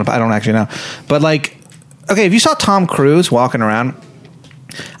actually know, but like, okay, if you saw Tom Cruise walking around,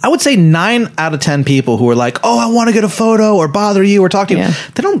 I would say 9 out of 10 people who are like, oh, I want to get a photo or bother you or talk to you, Yeah.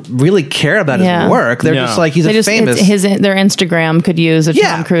 they don't really care about Yeah. his work. They're No. just like, he's they a just, famous. their Instagram could use a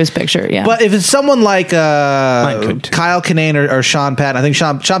Yeah. Tom Cruise picture. Yeah. But if it's someone like could too. Kyle Kinane or Sean Patton, I think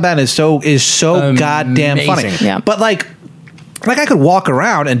Sean Patton is so goddamn funny. Amazing. Yeah. But like, like I could walk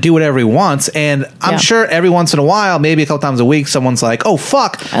around and do whatever he wants, and I'm Yeah. sure every once in a while, maybe a couple times a week, someone's like, "Oh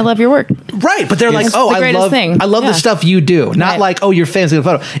fuck." I love your work. Right, but they're like, It's "Oh, the I greatest love, thing. I love the Yeah. stuff you do." Not Right. like, "Oh, you're fans of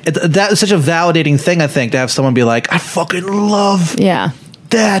the photo." That is such a validating thing, I think, to have someone be like, "I fucking love Yeah.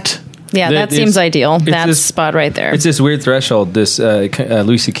 that." Yeah, There- that seems it's- ideal. it's That's this- spot right there. It's this weird threshold. This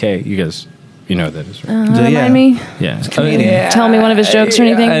Louis C.K. You guys, you know what that is, right? Remind me. Yeah, Tell me one of his jokes or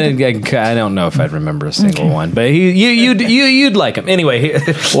anything. I don't know if I'd remember a single one, but you'd like him anyway.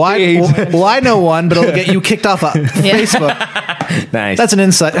 Well, I know one, but it'll get you kicked off of Facebook. Nice. That's an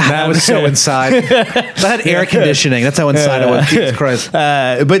inside. I was so inside. I had air conditioning. That's how inside I was. Jesus Christ.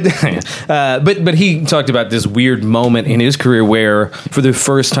 But he talked about this weird moment in his career where, for the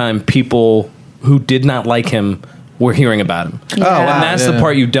first time, people who did not like him were hearing about him. Yeah. Oh, wow. And that's the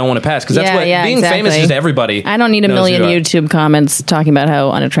part you don't want to pass, because that's Yeah, what yeah, being famous exactly. is to everybody. I don't need a knows million who you are. YouTube comments talking about how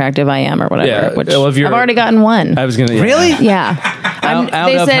unattractive I am or whatever. Yeah, Which well, if I've you're- already gotten one. I was gonna Really? Yeah. Out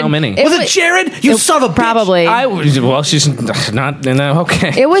of how many? Was it Jared? You son of a bitch. Probably. Well, she's not. No,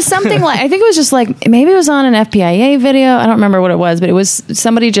 okay. It was something like, I think it was just like, maybe it was on an FPIA video. I don't remember what it was, but it was,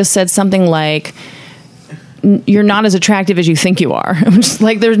 somebody just said something like, "You're not as attractive as you think you are." I'm just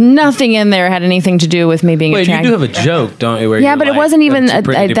like, there's nothing in there had anything to do with me being Wait, you attractive. do have a joke, don't you? Where Yeah, you're but it like, wasn't even "I'm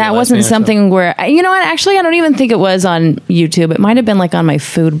too pretty to be a that wasn't lesbian," or something where, you know what? Actually, I don't even think it was on YouTube. It might have been like on my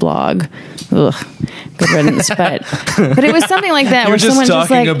food blog. Ugh, good riddance. But it was something like that. You're where just someone talking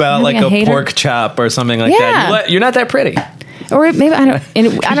just like, about like "I'm a hater." pork chop or something like Yeah. that. You're not that pretty. Or maybe I don't. And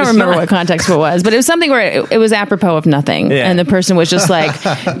I don't just remember not. what context it was, but it was something where it was apropos of nothing, Yeah. and the person was just like,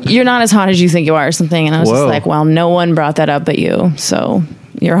 "You're not as hot as you think you are," or something. And I was Whoa. just like, "Well, no one brought that up but you, so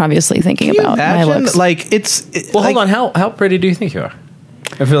you're obviously thinking Can you about my imagine? looks." Like, Well, like, hold on. How pretty do you think you are?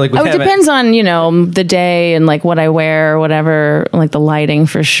 I feel like we Oh, it haven't- depends on, the day and like what I wear or whatever, like the lighting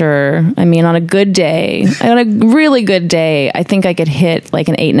for sure. I mean, on a good day, on a really good day, I think I could hit like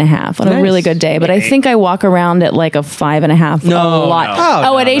an 8.5 on a Nice. really good day. But I think I walk around at like a 5.5 No, a lot. no.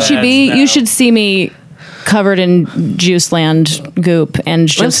 Oh, At no, HEB, no. you should see me covered in Juice Land goop and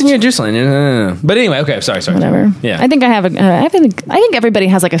Let's just sing your juice line. No. But anyway, okay. Sorry. whatever. Yeah. I think I have I think everybody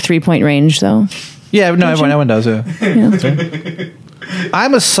has like a 3-point range though. yeah, no, everyone does it.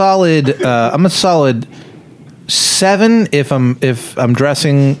 I'm a solid 7 if I'm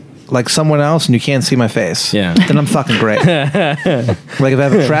dressing like someone else and you can't see my face. Yeah. Then I'm fucking great. Like if I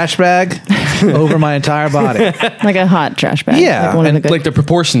have a trash bag over my entire body. Like a hot trash bag. Yeah, Like one of And the good. like the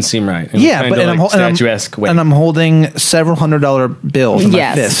proportions seem right. Yeah, but and statuesque way. and I'm holding several $100 bills in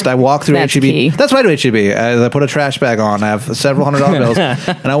Yes. my fist. I walk through That's HEB. key. That's what I do at HEB. I put a trash bag on. I have several $100 bills,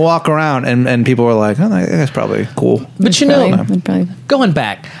 and I walk around, and people are like, "Oh, that guy's probably cool." But Probably. going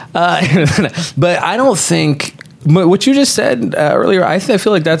back, but I don't think what you just said earlier. I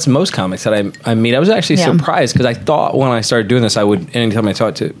feel like that's most comics that I meet. I was actually Yeah. surprised because I thought when I started doing this, I would anytime I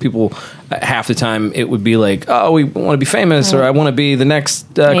talked to people, half the time it would be like, "Oh, we want to be famous," or "I want to be the next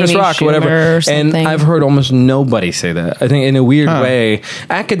Chris Amy Rock," or whatever. Schumer or And something. I've heard almost nobody say that. I think in a weird way,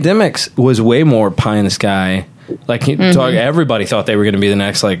 academics was way more pie in the sky. Like everybody thought they were going to be the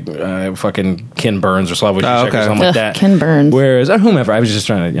next fucking Ken Burns or Slavoj Žižek okay. or something like that. Ken Burns. Whereas whomever, I was just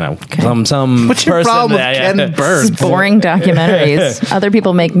trying to some What's your person problem with that- Ken Burns? Boring documentaries. Other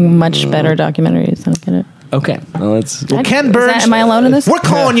people make much better documentaries. I don't get it. Okay, well, let's. Ken Is Burns. that- am I alone in this? We're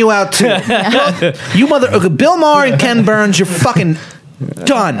calling you out too. You Bill Maher and Ken Burns. You're fucking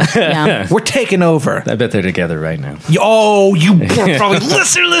done. Yeah. We're taking over. I bet they're together right now. You probably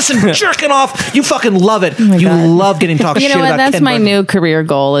listen, jerking off. You fucking love it. my You God. love getting talked You shit know what? about That's Ken my Burns. new career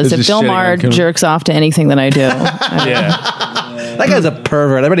goal. Is Is if just Bill shitting Maher on Ken- jerks off to anything that I do. Yeah, That guy's a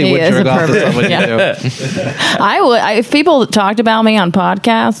pervert. Everybody He would is jerk a off to pervert. somebody Yeah. too. I would. If people talked about me on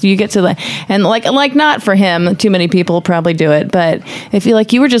podcasts, you get to and like not for him. Too many people probably do it, but if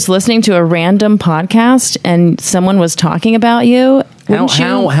you were just listening to a random podcast and someone was talking about you, wouldn't you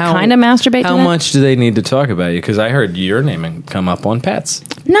kind of masturbate? How to that? much do they need to talk about you? Because I heard your name come up on Pat's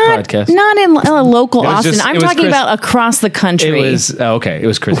Not podcast. not in local It was Austin. just- I'm it was talking Chris- about across the country. It was okay. It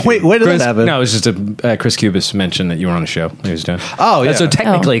was Chris. Wait, where did that Chris, happen? No, it was just a Chris Cubis mentioned that you were on a show he was doing. Oh, yeah. So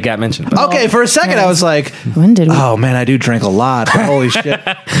technically, it got mentioned. Okay, for a second I was like, When did we? oh man, I do drink a lot. But holy shit.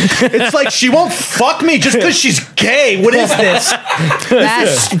 It's like she won't fuck me just because she's gay. What is this?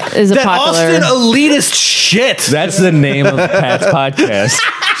 That is a That popular. Austin elitist shit. That's the name of Pat's podcast.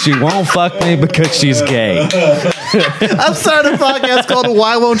 She won't fuck me because she's gay. I'm starting a podcast called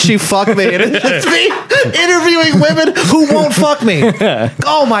Why Won't She Fuck Me? And it's just me interviewing women who won't fuck me.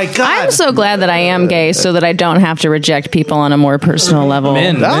 Oh my God. I'm so glad that I am gay, so that I don't have to reject people on a more personal level.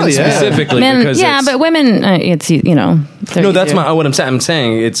 Men Oh, yeah. specifically. Men, because yeah, it's- but women, it's No, that's what I'm saying. I'm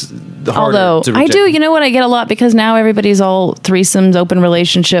saying it's harder Although to I reject. do, you know what I get a lot because now everybody's all threesomes, open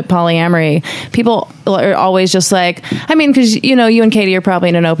relationship, polyamory. People are always just like, I mean, because you and Katie are probably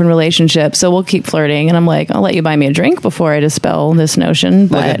in an open relationship, so we'll keep flirting. And I'm like, I'll let you buy me a drink before I dispel this notion.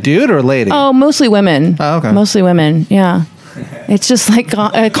 But Like a dude or a lady? oh, mostly women. Oh, okay. Mostly women. Yeah. It's just like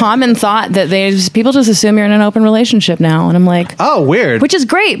a common thought that people just assume you're in an open relationship now, and I'm like, Oh, weird. which is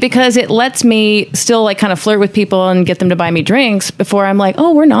great because it lets me still like kind of flirt with people and get them to buy me drinks before I'm like,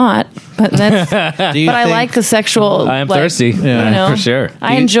 oh, we're not. But that's Do you but I think- like the sexual. I am like, thirsty. Yeah. for sure.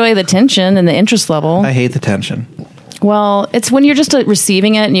 I enjoy the tension and the interest level. I hate the tension. Well, it's when you're just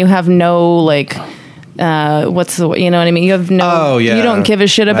receiving it and you have no like. What's the you know what I mean? You have no. Oh, yeah. You don't give a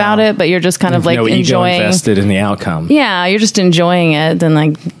shit about Wow. it, but you're just kind of like no ego enjoying. invested in the outcome. Yeah, you're just enjoying it. Then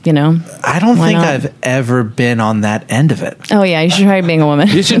like I don't Why think not? I've ever been on that end of it. Oh yeah, you should try being a woman.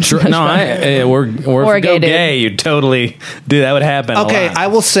 You should try. No, we're Or a if we go gay dude. gay. You totally do. That would happen. Okay, a lot. I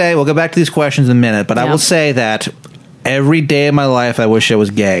will say, we'll go back to these questions in a minute, but I Yeah. will say that every day of my life I wish I was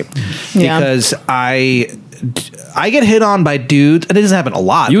gay. Yeah. Because I get hit on by dudes, and it doesn't happen a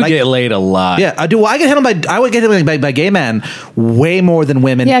lot. You Like, get laid a lot. yeah, I do. Well, I would get hit on by gay men way more than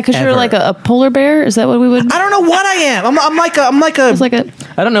women. Yeah, because you're ever. like a polar bear. Is that what we would? I don't know what I am. I'm like a. It's like a.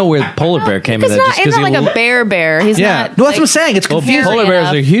 I don't know where the polar bear came in. It's That not. just It's 'cause not he like a bear. He's Yeah, not. no, that's what I'm like- saying. It's Well, confusing. polar bears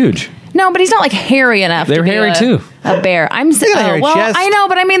enough. are huge. No, but he's not like hairy enough. They're to be hairy, a- too. A bear. I'm got a hairy well. chest. I know,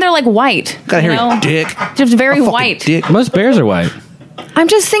 but I mean they're like white. Got a you hairy know? dick. Just very A fucking white. Dick. Most bears are white. I'm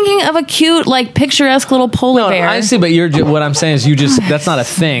just thinking of a cute, like picturesque little polar bear. I see, but what I'm saying is that's not a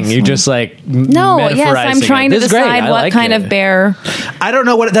thing. You just like No, yes, I'm metaphorizing trying it. to This is great. decide I what like kind it. of bear. I don't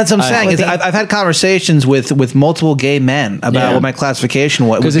know what that's what I'm saying. would Is be- I've had conversations with multiple gay men about Yeah. what my classification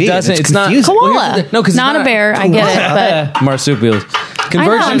was. Because it doesn't. It's not confusing. Koala. Well, here's the- no, 'cause it's not a bear. I get it, but marsupials. I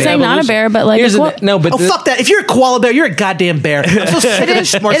know, I'm saying not a bear, but like Here's a the- no, but Oh, fuck that. If you're a koala bear, you're a goddamn bear. I'm so sick of this it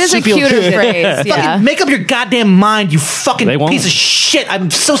is a marsupial cuter shit. phrase. Fucking Yeah. make up your goddamn mind, you fucking They won't. piece of shit. I'm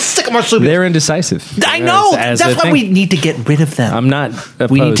so sick of marsupials. They're indecisive. I know. As That's a why thing. we need to get rid of them. I'm not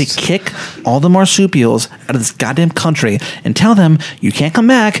opposed. We need to kick all the marsupials out of this goddamn country and tell them you can't come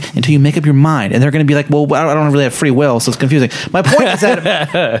back until you make up your mind. And they're going to be like, well, I don't really have free will, so it's confusing. My point is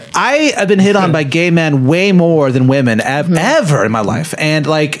that I have been hit on by gay men way more than women ever in my life. And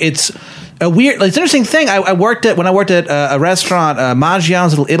like, it's a weird, like, it's an interesting thing. When I worked at a restaurant,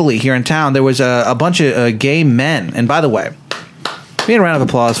 Maggiano's Little Italy here in town, there was a bunch of gay men. And by the way, give me a round of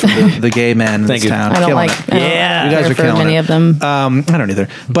applause for the gay men in Thank this you. town. I don't Killing like. it. I don't Yeah. You guys care are for killing many it. of them. I don't either.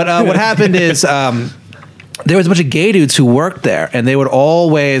 But what happened is there was a bunch of gay dudes who worked there, and they would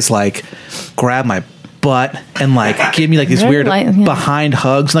always like grab my butt and like give me like these Very weird light, yeah. behind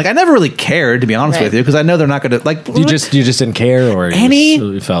hugs. Like I never really cared, to be honest Right. with you, because I know they're not going to like. You just didn't care, or Any-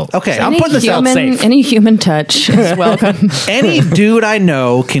 you felt Okay, I'm Any putting this out safe. Any human touch is welcome. Any dude I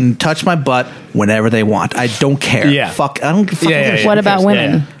know can touch my butt whenever they want. I don't care. Yeah. Fuck. I don't. Fuck, Yeah, yeah, yeah. What about Yeah.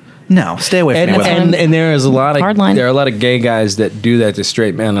 women? No, stay away from And, me. with and, it. and there is a lot of Hard line. there are a lot of gay guys that do that to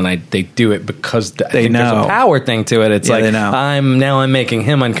straight men, and they do it because I think there's know. a power thing to it. It's Yeah, like they know. I'm making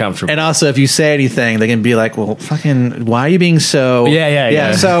him uncomfortable. And also, if you say anything, they can be like, "Well, fucking, why are you being so?"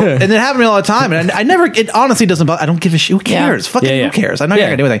 Yeah. So, and it happened to me all the time, and I never. It honestly doesn't. I don't give a shit. Who cares? Yeah. Fucking, Yeah, yeah. who cares? I know you're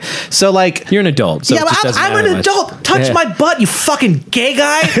Yeah. not gonna do anything. So, like, You're an adult, so yeah, it just but doesn't I'm matter an much. adult. Touch Yeah. my butt, you fucking gay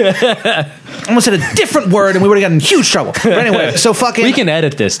guy. I almost said a different word, and we would have gotten in huge trouble. But anyway, so fucking. We can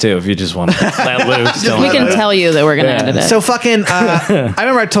edit this too if you just want to let loose. Don't We let can loose. tell you that we're going to Yeah. edit it. So fucking, I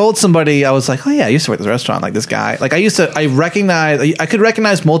remember I told somebody, I was like, oh yeah, I used to work at this restaurant, like this guy. Like I could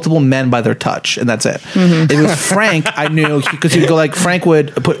recognize multiple men by their touch, and that's it. Mm-hmm. It was Frank, I knew, because he'd go like, Frank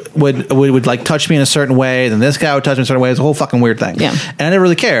would like touch me in a certain way, then this guy would touch me in a certain way. It was a whole fucking weird thing. Yeah. And I never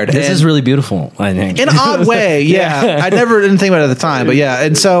really cared. This And is really beautiful. I think in an odd way, yeah. I never didn't think about it at the time, but yeah.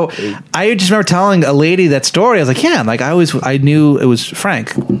 And so I just remember telling a lady that story. I was like, yeah, like I knew it was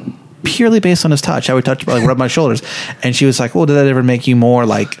Frank purely based on his touch. I would touch, like, rub my shoulders, and she was like, well, did that ever make you more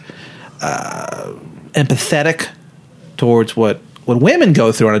like empathetic towards what women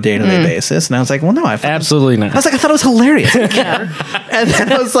go through on a day-to-day basis? And I was like, well, no, absolutely not. I was like, I thought it was hilarious. And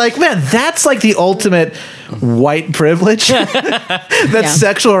then I was like, man, that's like the ultimate white privilege. That Yeah.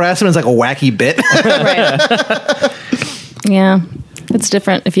 sexual harassment is like a wacky bit. Right. Yeah. It's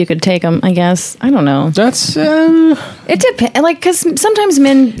different if you could take them, I guess. I don't know. That's It depends. Like, because sometimes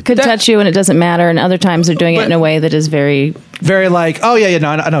men could touch you and it doesn't matter, and other times they're doing it in a way that is very Very like, oh yeah, no,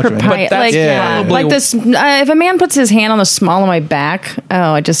 I know what you mean. Right, that's like, probably- like this. If a man puts his hand on the small of my back,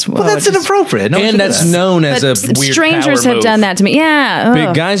 I just. Well, that's inappropriate. No one and should do that's that. known as But a weird strangers power have move. done that to me. Yeah,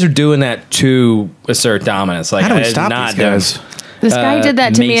 Big guys are doing that to assert dominance. Like How do we it's stop not these guys? done. this guy did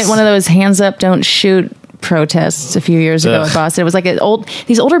that to me Mace. at one of those hands up, don't shoot protests a few years ago in Boston. It was like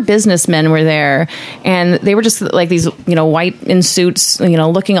these older businessmen were there, and they were just like these, white in suits,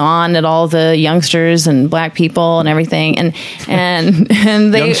 looking on at all the youngsters and black people and everything, and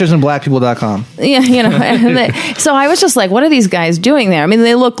they youngstersandblackpeople.com. yeah, so I was just like, what are these guys doing there? I mean,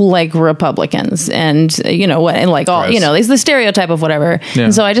 they look like Republicans, and and like all Gross. the stereotype of whatever. Yeah.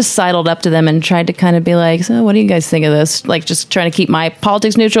 And so I just sidled up to them and tried to kind of be like, so what do you guys think of this? Like, just trying to keep my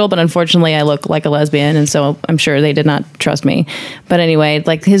politics neutral, but unfortunately I look like a lesbian, and so I'm sure they did not trust me. But anyway,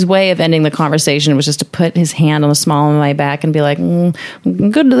 like, his way of ending the conversation was just to put his hand on the small of my back and be like,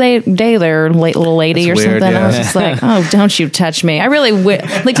 good day there, little lady. That's or weird, something. yeah. I was just like, oh, don't you touch me. I really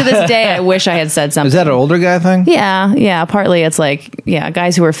like, to this day I wish I had said something. Is that an older guy thing? Yeah. Partly it's like,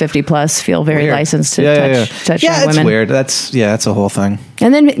 guys who are 50 plus feel very Weird. licensed to touch young it's women. weird. That's a whole thing.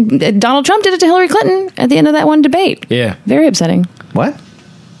 And then Donald Trump did it to Hillary Clinton at the end of that one debate. Yeah. Very upsetting. What?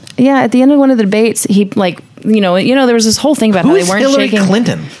 Yeah, at the end of one of the debates, he there was this whole thing about Who how is they weren't Hillary shaking.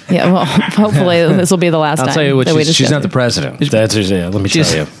 Clinton? Yeah, well, hopefully this will be the last I'll time. tell you what, that we she's discuss not the it. president. That's let me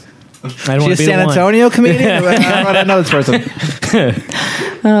She's- tell you. I don't want She's to be a San the one. Antonio comedian? I don't know this person.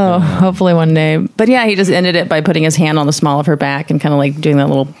 Hopefully one day. But yeah, he just ended it by putting his hand on the small of her back and kind of like doing that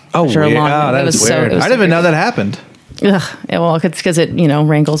little pressure weird. along. Oh, that It was was so- weird. it was I so didn't even know weird. that happened. Ugh. Yeah, well, it's because it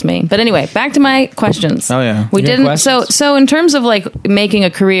rankles me. But anyway, back to my questions. Oh, yeah. we You got didn't. questions? So in terms of like making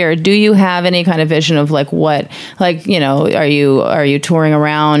a career, do you have any kind of vision of like what, like, are you touring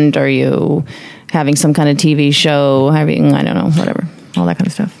around? Are you having some kind of TV show? I don't know, whatever, all that kind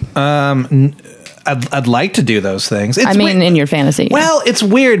of stuff. I'd like to do those things. It's I mean, weird. in your fantasy. Well, it's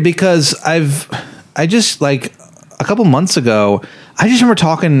weird because I just like a couple months ago, I just remember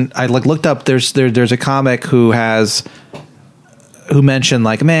talking. I like looked up. There's a comic who mentioned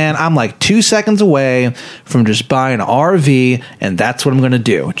like, man, I'm like 2 seconds away from just buying an RV, and that's what I'm going to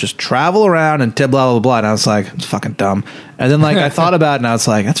do. Just travel around and blah blah blah. And I was like, it's fucking dumb. And then like I thought about it, and I was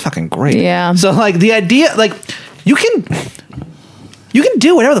like, that's fucking great. Yeah. So like the idea, like you can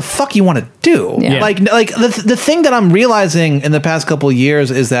do whatever the fuck you want to do. Yeah. Like the thing that I'm realizing in the past couple of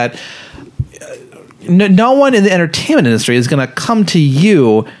years is that no one in the entertainment industry is going to come to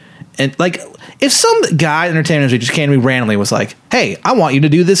you and like, if some guy in the entertainment industry just came to me randomly and was like, hey, I want you to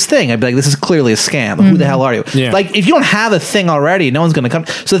do this thing, I'd be like, this is clearly a scam. Who the hell are you? Yeah. Like, if you don't have a thing already, no one's going to come.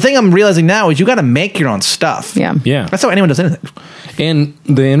 So the thing I'm realizing now is you got to make your own stuff. Yeah. Yeah. That's how anyone does anything. And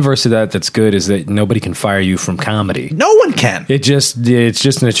the inverse of that's good is that nobody can fire you from comedy. No one can. It's just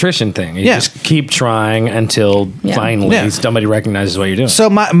an attrition thing. You Yeah. just keep trying until Yeah. finally Yeah. somebody recognizes what you're doing. So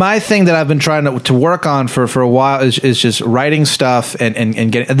my thing that I've been trying to work on for a while is just writing stuff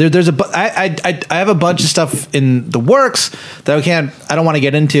and getting there's I have a bunch of stuff in the works that I don't want to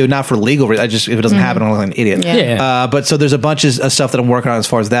get into, not for legal reasons. If it doesn't happen, I'm like an idiot. Yeah. But so there's a bunch of stuff that I'm working on as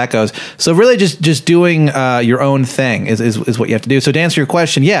far as that goes. So really just doing your own thing is what you have to do. So to answer your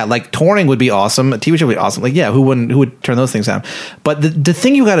question, yeah, like touring would be awesome. A TV show would be awesome. Like, yeah, who would turn those things down? But the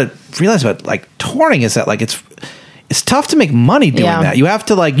thing you got to realize about like touring is that like it's tough to make money doing Yeah. that. You have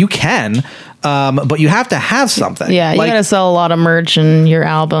to like you can, but you have to have something. Yeah, you like, gotta sell a lot of merch and your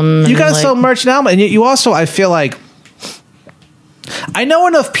album. you and, got to like, sell merch now, and you also I feel like. I know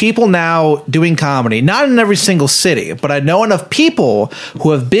enough people now doing comedy, not in every single city, but I know enough people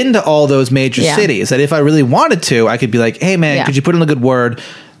who have been to all those major Yeah. cities that if I really wanted to, I could be like, hey man, Yeah. could you put in a good word?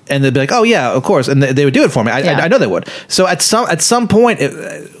 And they'd be like, oh yeah, of course. And they would do it for me. Yeah. I know they would. So at some point,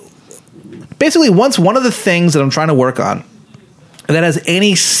 basically once one of the things that I'm trying to work on that has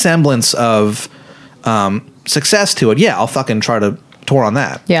any semblance of success to it, yeah, I'll fucking try to tour on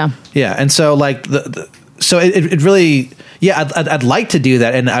that. Yeah. Yeah, and so like so it really, yeah, I'd like to do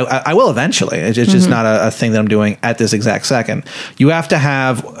that, and I will eventually. It's just not a thing that I'm doing at this exact second. You have to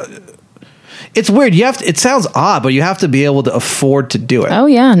have. It's weird. You have to. It sounds odd, but you have to be able to afford to do it. Oh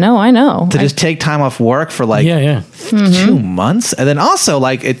yeah, no, I know. To just take time off work for like yeah. 2 months, and then also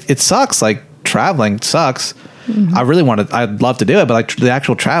like it sucks. Like traveling sucks. I really I'd love to do it, but like the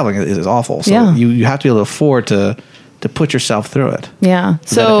actual traveling is awful. So Yeah. you have to be able to afford to put yourself through it. Yeah.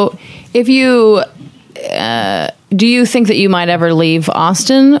 So if you do you think that you might ever leave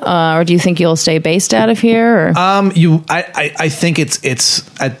Austin, or do you think you'll stay based out of here? Or? I think it's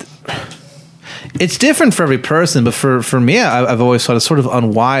different for every person, but for me, I've always thought it's sort of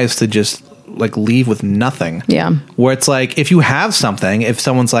unwise to just like leave with nothing. Yeah. Where it's like if you have something, if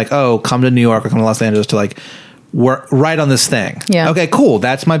someone's like, oh, come to New York or come to Los Angeles to like work right on this thing. Yeah. Okay, cool.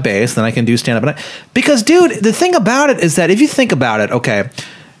 That's my base. Then I can do stand up. Because, dude, the thing about it is that if you think about it, okay,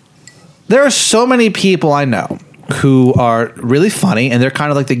 there are so many people I know who are really funny and they're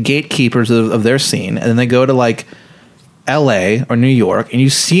kind of like the gatekeepers of their scene, and then they go to like LA or New York and you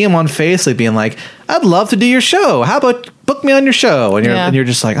see them on Facebook being like, I'd love to do your show. How about book me on your show? And you're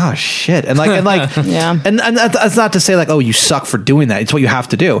just like, oh shit. And Yeah. and that's not to say like, oh, you suck for doing that. It's what you have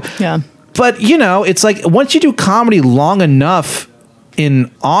to do. Yeah. But it's like once you do comedy long enough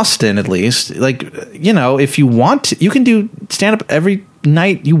in Austin, at least, like, if you want to, you can do stand up every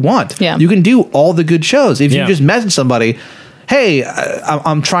night you want. Yeah. You can do all the good shows. If Yeah. you just message somebody, hey,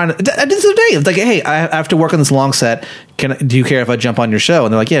 I'm trying to. I did this today. It's like, hey, I have to work on this long set. Do you care if I jump on your show?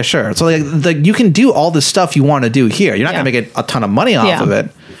 And they're like, yeah, sure. So like you can do all the stuff you want to do here. You're not Yeah. going to make a ton of money off Yeah. of it.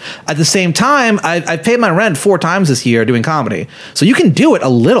 At the same time, I paid my rent 4 times this year doing comedy. So you can do it a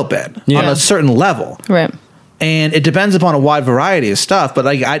little bit on Yeah. a certain level. Right. And it depends upon a wide variety of stuff. But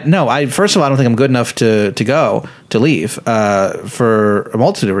first of all, I don't think I'm good enough to leave for a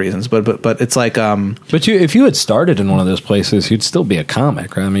multitude of reasons. But it's like But if you had started in one of those places, you'd still be a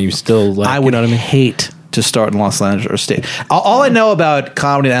comic, right? I mean, you still like. I would hate to start in Los Angeles or state. All I know about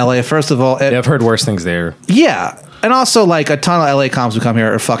comedy in LA, first of all, Yeah, I've heard worse things there. yeah. And also, like, a ton of LA comics who come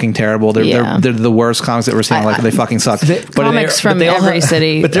here are fucking terrible. They're Yeah. they're the worst comics that we're seeing. Like, they fucking suck. Comics from they all every have-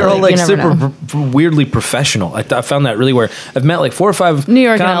 city, but they're all like, like you never super weirdly professional. I found that really weird. I've met like 4 or 5 New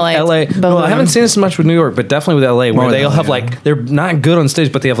York and LA, both Well, of I haven't them. seen this much with New York, but definitely with LA, where More they all with have LA, like they're not good on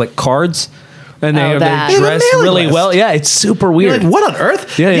stage, but they have like cards. And they that. they dress They have a mailing really list. well. Yeah, it's super You're weird. like, what on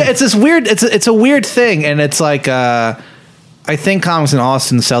earth? Yeah, yeah. It's this weird. It's a weird thing, and it's like I think comics in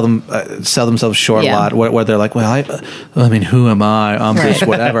Austin sell themselves short Yeah. a lot. Where they're like, well, I mean, who am I? I'm just Right.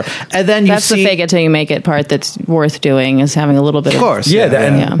 whatever. And then you That's see, the fake it till you make it part that's worth doing, is having a little bit of course, yeah,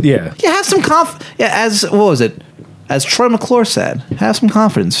 and Yeah. yeah. Yeah, have some as what was it? As Troy McClure said, have some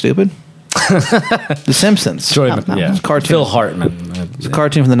confidence, stupid. The Simpsons. Troy, no. yeah. Cartoon. Phil Hartman. It's a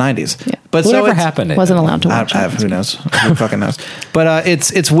cartoon from the 90s. Yeah. But Whatever it's- happened? Wasn't allowed to watch it. Who knows? Who fucking knows? But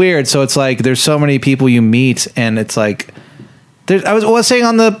it's weird. So it's like there's so many people you meet, and it's like I was saying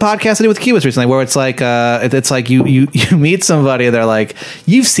on the podcast I did with Kiwas recently, where it's like you meet somebody, and they're like,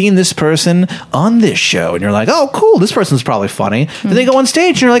 you've seen this person on this show, and you're like, oh cool, this person's probably funny. And they go on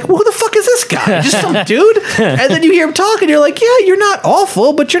stage, and you're like, well, who the fuck is this guy? Just some dude. And then you hear him talk, and you're like, yeah, you're not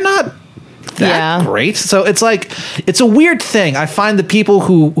awful, but you're not that Yeah. great. So it's like it's a weird thing. I find the people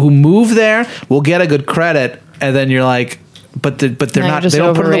who move there will get a good credit, and then you're like, but they're Now you're not. just They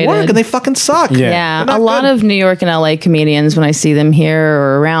don't put in the work, overrated. and they fucking suck. Yeah. Yeah, They're not a lot good. of New York and LA comedians, when I see them here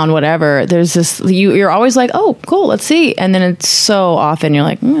or around, whatever, there's this, you're always like, oh, cool, let's see. And then it's so often you're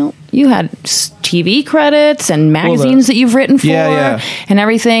like, well, you had TV credits and magazines that you've written for Yeah. and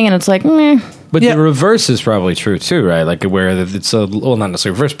everything. And it's like, meh. But Yeah. the reverse is probably true too, right? Like where it's not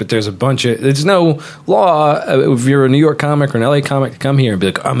necessarily reverse, but there's no law if you're a New York comic or an LA comic to come here and be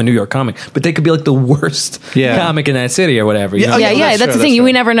like, I'm a New York comic, but they could be like the worst comic in that city or whatever. You Yeah, know? yeah, Yeah, that's that's true, the thing. that's true.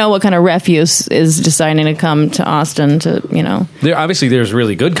 We never know what kind of refuse is deciding to come to Austin to, There's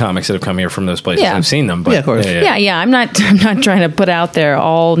really good comics that have come here from those places. Yeah. I've seen them, but Yeah, of course. Yeah. I'm not trying to put out there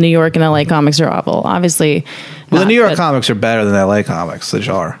all New York and LA comics are awful. Obviously, Well, the not, New York but- comics are better than LA comics. They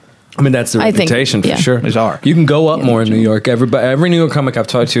are. I mean, that's the I think, reputation yeah. for sure. They are. You can go up more in New York. Every New York comic I've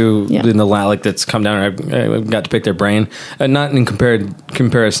talked to Yeah. in the like that's come down, I've got to pick their brain. Not in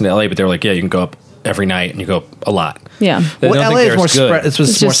comparison to LA, but they're like, yeah, you can go up every night and you go up a lot. Yeah. They Well, don't think LA is they're more as good. spread. It's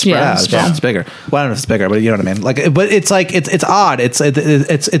just more just- spread yeah, out. spread. It's bigger. Well, I don't know if it's bigger, but you know what I mean. Like, but it's like it's odd. It's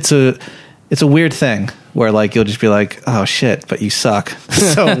a weird thing where like you'll just be like, oh shit, but you suck.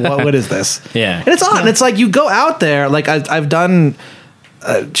 So what is this? Yeah. And it's odd. And it's like you go out there. Like I've done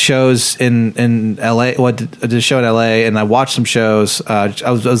shows in LA. Well, I did a show in LA, and I watched some shows. I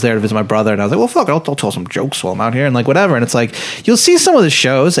was there to visit my brother, and I was like, well, fuck, I'll tell some jokes while I'm out here, and like whatever. And it's like you'll see some of the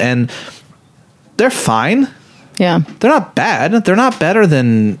shows, and they're fine. Yeah. They're not bad. They're not better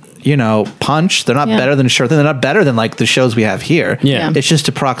than, Punch. They're not Yeah. better than Sure Thing. They're not better than like the shows we have here. Yeah. It's just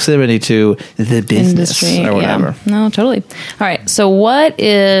a proximity to the business Industry or whatever. Yeah. No, totally. All right. So, what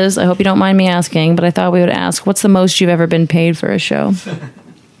is? I hope you don't mind me asking, but I thought we would ask. What's the most you've ever been paid for a show?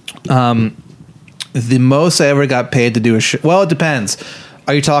 The most I ever got paid to do a show. Well, it depends.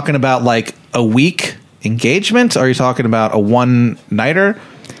 Are you talking about like a week engagement? Or are you talking about a one nighter?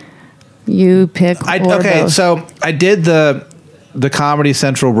 You pick. or Okay, both. so I did the Comedy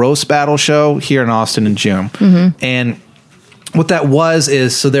Central roast battle show here in Austin in June, and what that was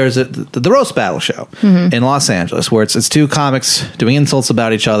is so there's the roast battle show in Los Angeles where it's two comics doing insults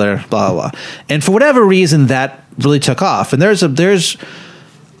about each other, blah blah blah, and for whatever reason that really took off. And there's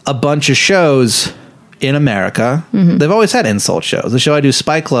a bunch of shows in America. They've always had insult shows. The show I do,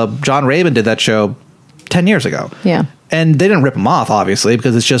 Spike Club, John Rabin did that show 10 years ago. Yeah. And they didn't rip them off, obviously,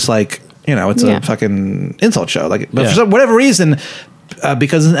 because it's just like, it's Yeah. a fucking insult show. Like, but Yeah. for whatever reason,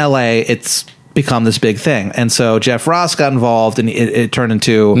 because in LA, it's become this big thing. And so Jeff Ross got involved, and it turned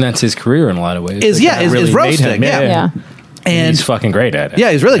into And that's his career in a lot of ways. Is made roasting. him. Yeah. and he's fucking great at it.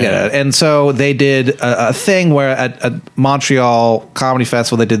 yeah, he's really good at it. And so they did a thing where at Montreal Comedy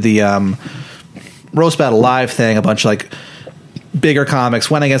Festival, they did the Roast Battle Live thing. A bunch of like bigger comics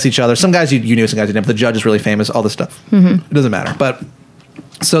went against each other. Some guys you knew, some guys you didn't. But the judge is really famous. All this stuff. It doesn't matter. But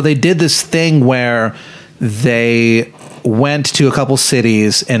so they did this thing where they went to a couple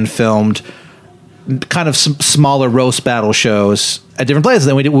cities and filmed kind of some smaller roast battle shows at different places.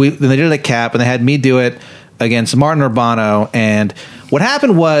 Then then they did it at Cap, and they had me do it against Martin Urbano. And what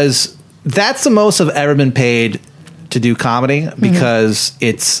happened was that's the most I've ever been paid to do comedy because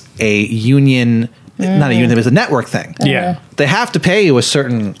it's a union, not a union, it's a network thing. Yeah. They have to pay you a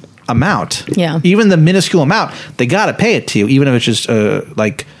certain amount. Yeah. Even the minuscule amount, they got to pay it to you, even if it's just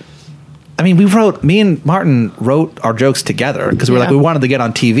like. I mean, me and Martin wrote our jokes together because we wanted to get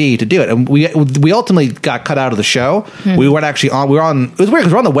on TV to do it, and we ultimately got cut out of the show. We weren't actually on. We were on. It was weird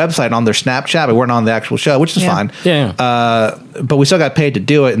because we're on the website and on their Snapchat. We weren't on the actual show, which is fine. Yeah. But we still got paid to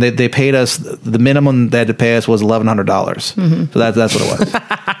do it, and they paid us. The minimum they had to pay us was $1,100. So that's what it was.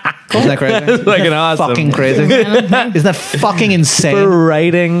 Isn't that crazy? Like an awesome. Fucking crazy. Isn't that fucking insane? For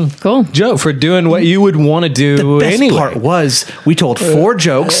writing. Cool. Joe, for doing what you would want to do The best anyway. part was we told 4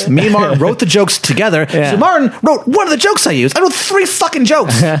 jokes. Me and Martin wrote the jokes together. Yeah. So Martin wrote one of the jokes I used. I wrote 3 fucking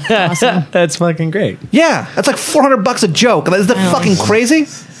jokes. That's fucking great. Yeah, that's like $400 a joke. Is that fucking crazy?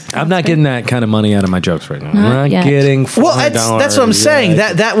 I'm not getting that kind of money out of my jokes right now. I'm not yet. getting Well, $400. that's what I'm saying.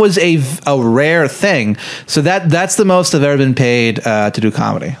 Yeah. That was a rare thing. So that's the most I've ever been paid to do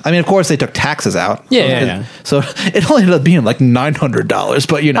comedy. I mean, of course, they took taxes out. Yeah, So it only ended up being like $900.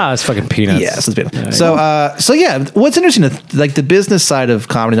 But you know, Oh, it's fucking peanuts. Yes, it's peanuts. Yeah, So yeah, what's interesting, like the business side of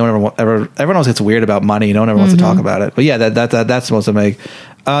comedy, no one everyone else gets weird about money. No one ever wants to talk about it. But yeah, that's the most I make.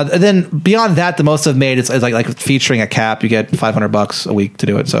 And then beyond that, the most I've made is like featuring a Cap. You get $500 a week to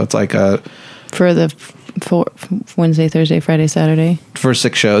do it. So it's like For the Wednesday, Thursday, Friday, Saturday, for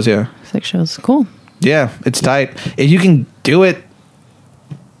 6 shows. Yeah, 6 shows. Cool. yeah, it's tight. If you can do it,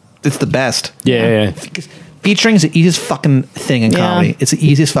 it's the best. Yeah. Featuring is the easiest fucking thing in comedy. It's the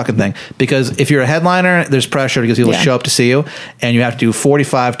easiest fucking thing because if you're a headliner, there's pressure because people show up to see you, and you have to do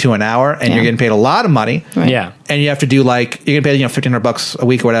 45 to an hour, and you're getting paid a lot of money. Right. Yeah. And you have to do like you're getting paid $1,500 a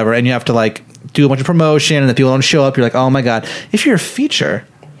week or whatever, and you have to like do a bunch of promotion, and the people don't show up. You're like, oh my god! If you're a feature,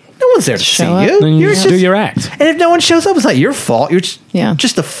 no one's there to see Show up. you. Then you You're just do your act. And if no one shows up, it's not your fault. You're just, Yeah.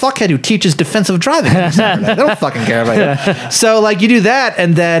 just the fuckhead who teaches defensive driving on Saturday. They don't fucking care about you. So like you do that,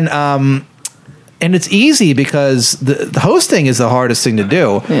 and then and it's easy because the hosting is the hardest thing to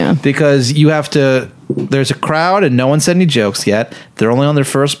do. Yeah. Because you have to. There's a crowd, and no one said any jokes yet. They're only on their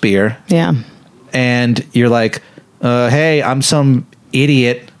first beer, Yeah. and you're like, "Hey, I'm some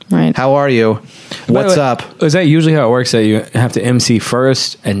idiot. Right. How are you? What's up?" Is that usually how it works? That you have to MC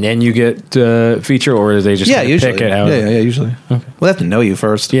first and then you get feature, or do they just Yeah, kind of usually. pick it out? Yeah, usually. Well, they have to know you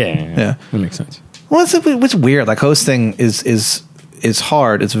first. Yeah. That makes sense. Well, it's weird. Like hosting is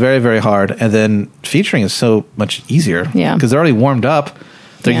hard. It's very, very hard. And then featuring is so much easier. Yeah. Because they're already warmed up.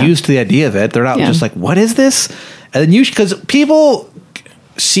 They're Yeah. used to the idea of it. They're not Yeah. just like, what is this? And then because people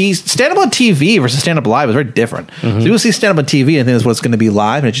see stand up on TV versus stand up live is very different. So people see stand up on TV and think that's what it's going to be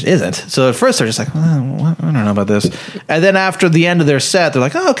live, and it just isn't. So at first they're just like, I don't know about this. And then after the end of their set, they're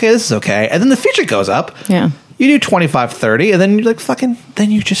like, oh, okay, this is okay. And then the feature goes up. Yeah. You do 25, 30, and then you're like,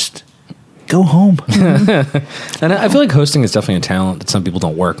 then you just go home. And I feel like hosting is definitely a talent that some people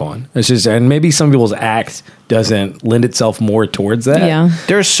don't work on. It's just, and maybe some people's act doesn't lend itself more towards that. Yeah.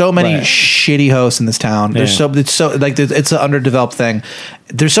 There's so many Right. shitty hosts in this town. There's Yeah. it's an underdeveloped thing.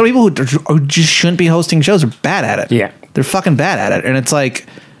 There's so many people who just shouldn't be hosting shows. They're bad at it. Yeah. They're fucking bad at it, and it's like.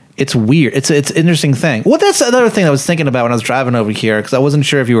 It's weird. It's an interesting thing. Well, that's another thing I was thinking about when I was driving over here because I wasn't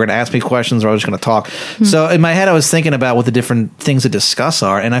sure if you were going to ask me questions or I was just going to talk. So in my head, I was thinking about what the different things to discuss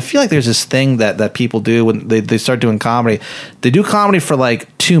are, and I feel like there's this thing that people do when they start doing comedy. They do comedy for like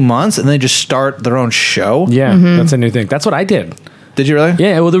 2 months and they just start their own show. Yeah. That's a new thing. That's what I did. Did you really?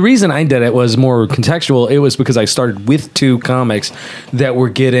 Yeah, well, the reason I did it was more contextual. It was because I started with 2 comics that were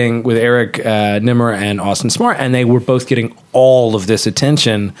getting, with Eric Nimmer and Austin Smart, and they were both getting all of this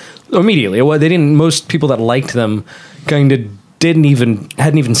attention immediately. Well, they didn't. Most people that liked them kind of hadn't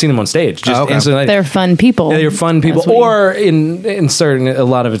even seen them on stage. Just okay. instantly. They're fun people. Yeah, they're fun people, That's what you- or in certain, a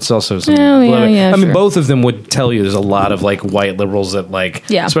lot of it's also some. Oh, yeah, I yeah, mean, sure. both of them would tell you there's a lot of like white liberals that like,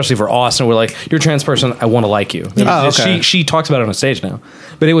 Yeah. especially for Austin, we're like, you're a trans person, I want to like you. Oh, okay. She talks about it on stage now,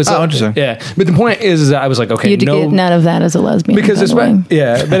 but it was interesting. Yeah, but the point is that I was like, okay, You get none of that as a lesbian. because by it's the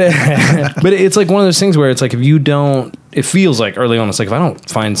way. but it's like one of those things where it's like if you don't it feels like early on, it's like if I don't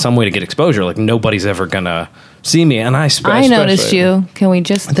find some way to get exposure, like nobody's ever gonna see me. And I noticed you. Can we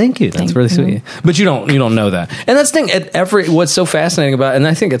just Thank you. That's really sweet. But you don't know that. And that's the thing. What's so fascinating about, and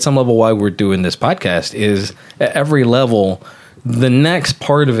I think at some level why we're doing this podcast is at every level, the next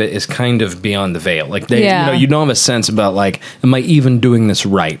part of it is kind of beyond the veil. Like you don't have a sense about like, am I even doing this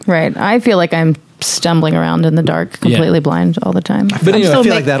right? Right. I feel like I'm stumbling around in the dark, completely blind all the time. But I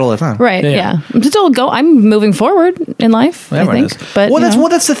feel like that all the time. Right. Yeah. I'm moving forward in life. I think. But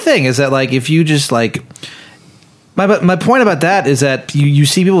that's the thing is that like if you just like. My point about that is that you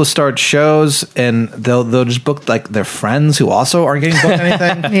see people start shows and they'll just book like their friends who also aren't getting booked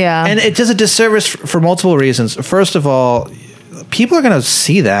anything. Yeah. And it does a disservice for multiple reasons. First of all, people are going to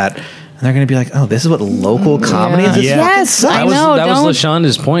see that and they're going to be like, oh, this is what local comedy is? Yes, I know. That was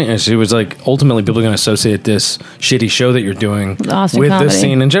LaShonda's point. And she was like, ultimately, people are going to associate this shitty show that you're doing with comedy. this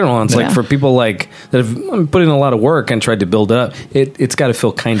scene in general. And it's like for people like that have put in a lot of work and tried to build it up, it's got to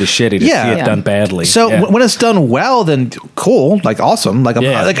feel kind of shitty to see it done badly. So when it's done well, then cool, like awesome. Like,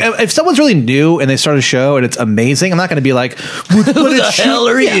 like if someone's really new and they start a show and it's amazing, I'm not going to be like, who the hell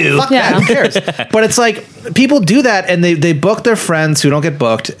are you? Fuck that, who cares? But it's like people do that and they book their friends who don't get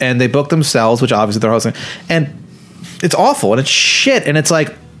booked and they book themselves, which obviously they're hosting, and it's awful and it's shit and it's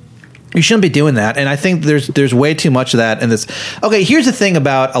like you shouldn't be doing that. And I think there's way too much of that in this. Okay, here's the thing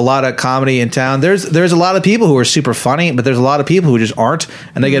about a lot of comedy in town. There's a lot of people who are super funny, but there's a lot of people who just aren't,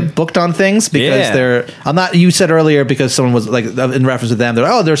 and they get booked on things because they're. I'm not. You said earlier because someone was like in reference to them.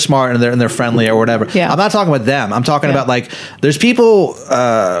 They're smart and they're friendly or whatever. Yeah. I'm not talking about them. I'm talking about like there's people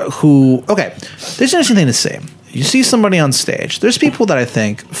who. Okay, there's an interesting thing to say. You see somebody on stage. There's people that I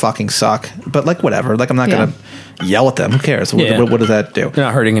think fucking suck, but like whatever. Like I'm not gonna yell at them. Who cares? What does that do? You're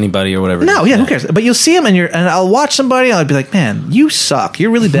not hurting anybody or whatever. No, who cares? But you'll see them and I'll watch somebody and I'll be like, man, you suck.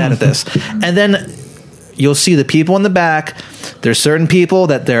 You're really bad at this. And then you'll see the people in the back. There's certain people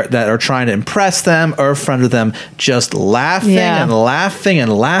that are trying to impress them or friend with them, just laughing and laughing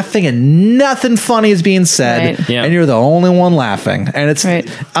and laughing, and nothing funny is being said, right. and you're the only one laughing. And it's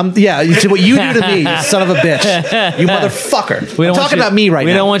you see what you do to me, you son of a bitch, you motherfucker. I'm talking about me right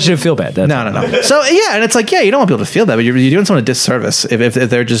now. We don't want you to feel bad. No. So and it's like you don't want people to feel bad, but you're doing someone a disservice if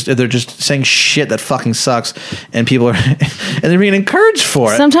they're just saying shit that fucking sucks, and people are and they're being encouraged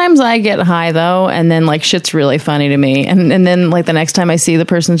for it. Sometimes I get high though, and then like shit's really funny to me, and then like the next time I see the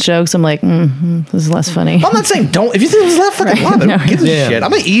person's jokes, I'm like, this is less funny. I'm not saying don't. If you think this is laugh, fucking laugh. Who gives a shit?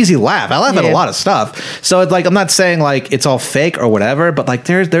 I'm an easy laugh. I laugh at a lot of stuff. So it's like I'm not saying like it's all fake or whatever, but like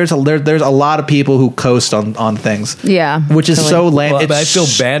there's a lot of people who coast on things. Yeah, which is so lame. Well, but I feel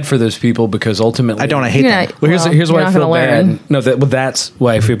bad for those people because ultimately I hate them. Well, here's why I feel bad. No, that's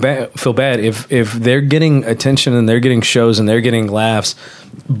why I feel bad. If they're getting attention and they're getting shows and they're getting laughs,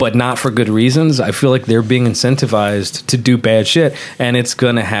 but not for good reasons, I feel like they're being incentivized to do bad shit, and it's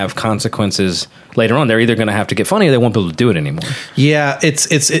going to have consequences later on. They're either going to have to get funny or they won't be able to do it anymore. Yeah,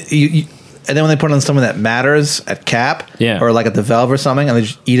 you, and then when they put on someone that matters at Cap or like at the Velvet or something, and they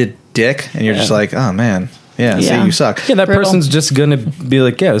just eat a dick, and you're just like, oh man. Yeah, see, you suck. Yeah, that person's just going to be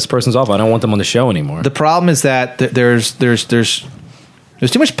like, yeah, this person's awful. I don't want them on the show anymore. The problem is that there's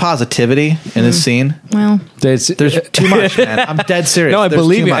too much positivity in this scene. Well, there's too much, man. I'm dead serious. No, I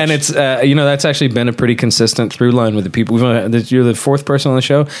believe it, and it's that's actually been a pretty consistent through line with the people. You're the fourth person on the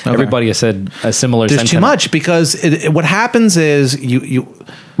show. Okay. Everybody has said a similar. There's sentiment. too much because what happens is you.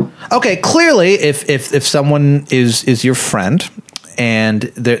 Okay, clearly, if someone is your friend and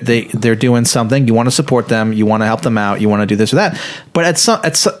they're doing something, you want to support them, you want to help them out, you want to do this or that, but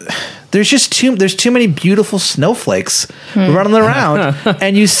there's just too many beautiful snowflakes running around,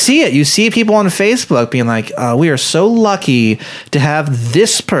 and you see people on Facebook being like, we are so lucky to have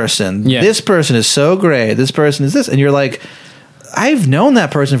this person. This person is so great, this person is this, and you're like, I've known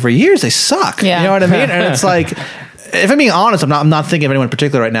that person for years, they suck. You know what I mean? And it's like, if I'm being honest, I'm not thinking of anyone in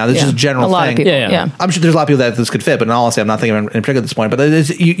particular right now. This is a general thing. A lot of people, yeah. I'm sure there's a lot of people that this could fit, but in all honesty, I'm not thinking of anyone in particular at this point.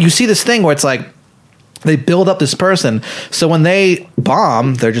 But you see this thing where it's like, they build up this person, so when they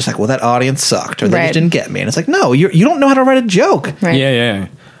bomb, they're just like, well, that audience sucked, or they just didn't get me. And it's like, no, you don't know how to write a joke. Right. Yeah.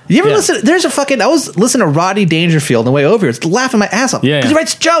 You ever listen? I was listening to Rodney Dangerfield on the way over here. It's laughing my ass off because he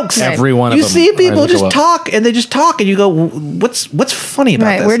writes jokes. Right. Every one of them. You see people just talk, and they just talk, and you go, "What's funny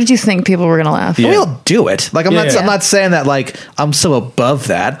about this?" Where did you think people were going to laugh? We all do it. Like I'm not saying that like I'm so above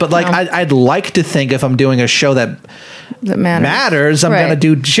that, but like I'd like to think if I'm doing a show that matters, I'm going to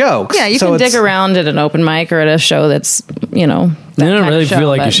do jokes. Yeah, you can dig around at an open mic or at a show that's I don't really feel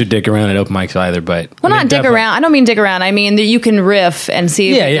like you should dig around at open mics either, but not dig around. I don't mean dig around. I mean that you can riff and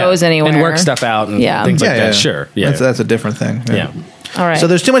see if it goes anywhere and work stuff out and things like that. Sure, that's a different thing. Yeah. All right. So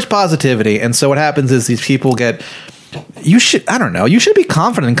there's too much positivity, and so what happens is these people get you should, I don't know, you should be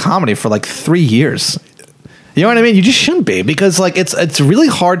confident in comedy for like 3 years. You know what I mean? You just shouldn't be, because like it's really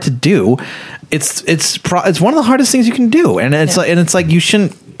hard to do. It's one of the hardest things you can do, and it's like you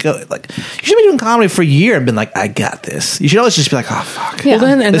shouldn't go, like, you should be doing comedy for a year and been like, I got this. You should always just be like, oh fuck. Yeah.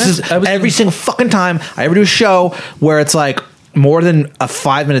 Well, This is every single fucking time I ever do a show where it's like more than a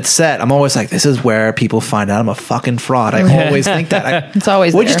 5-minute set, I'm always like, this is where people find out I'm a fucking fraud. I always think that. It's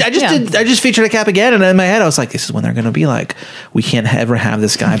always I there. just featured a Cap again, and in my head I was like, this is when they're going to be like, we can't ever have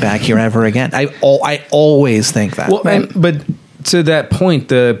this guy back here ever again. I always think that. Well, but to that point,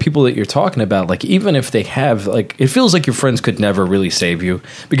 the people that you're talking about, like, even if they have, like, it feels like your friends could never really save you,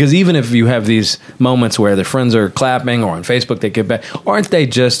 because even if you have these moments where their friends are clapping or on Facebook they get back, aren't they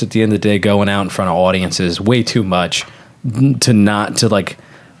just at the end of the day going out in front of audiences way too much to like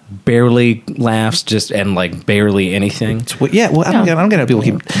barely laughs just and like barely anything? I'm gonna people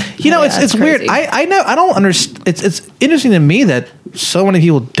keep. It's weird. I know. I don't understand. It's interesting to me that so many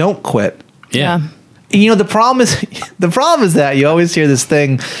people don't quit. Yeah. The problem is that you always hear this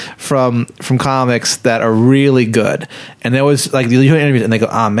thing from comics that are really good, and they always like you hear interviews and they go,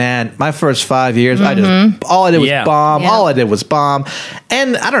 "Oh man, my first 5 years, all I did was bomb. Yeah. All I did was bomb,"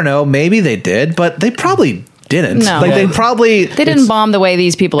 and I don't know, maybe they did, but they probably didn't. No. Like they didn't bomb the way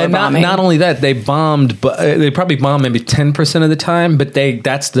these people are And bombing. not only that, they bombed, but they probably bombed maybe 10% of the time. But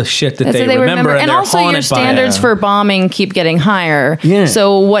that's the shit that they remember, and they're also your haunted by it. standards for bombing keep getting higher. Yeah.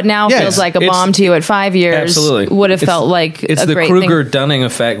 So what now feels like a bomb to you at 5 years Absolutely. would have felt like it's a the great Kruger-Dunning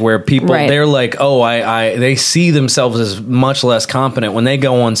effect, where people they're like, oh, they see themselves as much less competent when they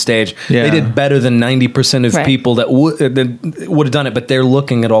go on stage. Yeah. They did better than 90% of people that would have done it, but they're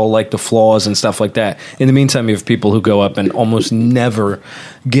looking at all like the flaws and stuff like that. In the meantime, you have people who go up and almost never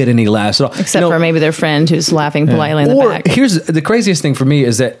get any laughs at all, Except for maybe their friend who's laughing politely in the back. Here's the craziest thing for me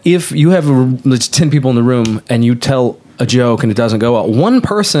is that if you have 10 people in the room and you tell a joke and it doesn't go well, one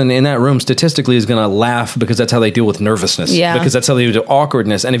person in that room statistically is going to laugh, because that's how they deal with nervousness. Yeah. Because that's how they deal with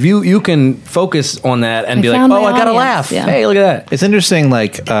awkwardness. And if you can focus on that and be like, found oh, my I got to audience. laugh. Yeah. Hey, look at that. It's interesting.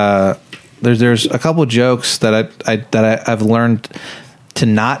 Like there's a couple of jokes that I've learned to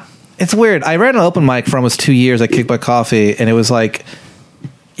not. It's weird. I ran an open mic for almost 2 years at Kick Butt Coffee, and it was like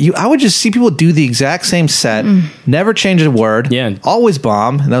I would just see people do the exact same set, never change a word, always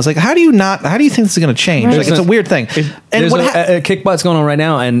bomb, and I was like, how do you think this is going to change? Right. Like, it's a weird thing. There's a Kick Butt's going on right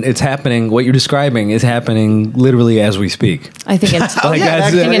now, and it's happening. What you're describing is happening literally as we speak. I think in, yeah,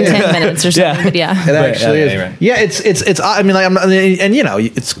 I think in 10 minutes or something. But yeah. It actually is. Right. Yeah, it's. I mean, like,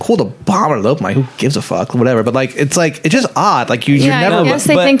 it's cool to bomb at an open mic. Who gives a fuck? Whatever. But like, it's just odd. Like you're never. I guess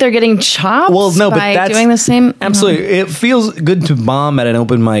they think they're getting chopped. Well, no, but by that's doing the same. Absolutely, it feels good to bomb at an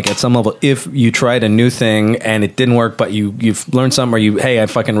open mic at some level if you tried a new thing and it didn't work, but you've learned something, or I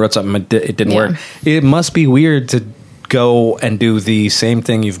fucking wrote something, it didn't work. It must be weird to go and do the same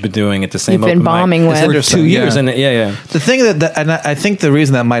thing you've been doing at the same You've been open bombing mic with. for 2 years, and The thing that and I think the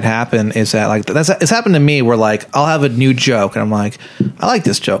reason that might happen is that like it's happened to me where like I'll have a new joke and I'm like, I like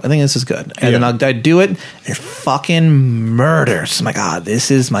this joke, I think this is good, and then I do it and it fucking murders. I'm like,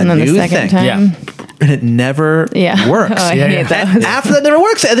 this is my new thing. Time, and it never works. Oh, I hate those. And after that, never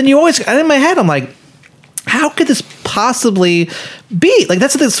works. And then and in my head, I'm like, how could this possibly be? Like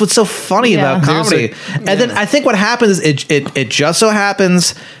that's what's so funny about comedy. And then I think what happens is it just so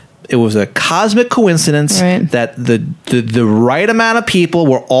happens it was a cosmic coincidence that the right amount of people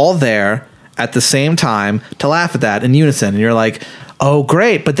were all there at the same time to laugh at that in unison. And you're like, oh,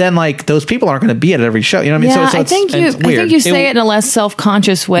 great. But then, like, those people aren't going to be at every show. You know what I mean? Yeah, so I think you say it in a less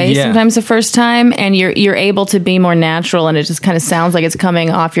self-conscious way sometimes the first time, and you're able to be more natural, and it just kind of sounds like it's coming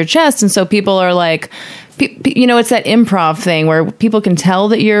off your chest. And so people are like, it's that improv thing where people can tell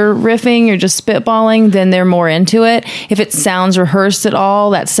that you're riffing, you're just spitballing, then they're more into it. If it sounds rehearsed at all,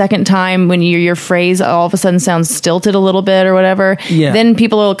 that second time when your phrase all of a sudden sounds stilted a little bit or whatever, then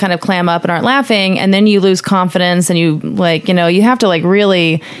people will kind of clam up and aren't laughing, and then you lose confidence, and you have to like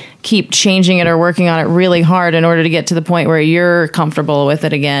really keep changing it or working on it really hard in order to get to the point where you're comfortable with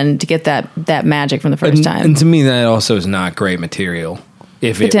it again, to get that magic from the first time. And to me, that also is not great material.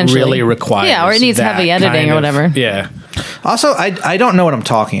 If it really requires, or it needs heavy editing or whatever. Yeah. Also, I don't know what I'm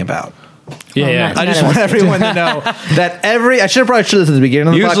talking about. Yeah. I just want everyone to know that I should have probably said this at the beginning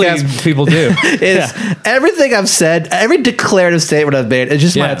of the podcast. Usually people do. Everything I've said, every declarative statement I've made, is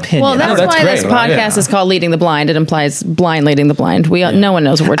just my opinion. Well, that's why this podcast is called Leading the Blind. It implies blind leading the blind. No one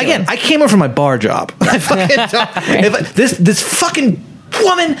knows what we're doing. Again, I came over from my bar job. I fucking don't. This fucking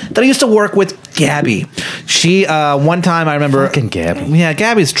woman that I used to work with, Gabby. She one time I remember Fucking Gabby. Yeah,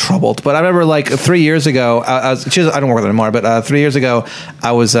 Gabby's troubled. But I remember like 3 years ago, I don't work with her anymore. But 3 years ago,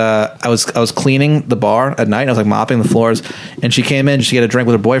 I was cleaning the bar at night. I was like mopping the floors, and she came in. She had a drink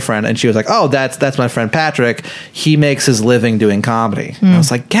with her boyfriend, and she was like, "Oh, that's my friend Patrick. He makes his living doing comedy." And I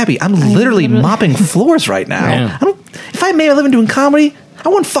was like, "Gabby, I'm literally mopping floors right now. Yeah. If I made a living doing comedy, I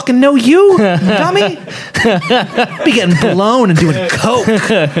wouldn't fucking know you, dummy. Be getting blown and doing coke."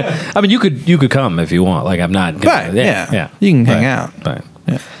 I mean, you could come if you want. Like, I'm not gonna, Right, yeah. You can hang out. Right.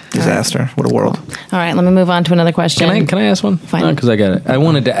 Yeah. Disaster. What a world. All right, let me move on to another question. Can I ask one? Fine. Because I got it. I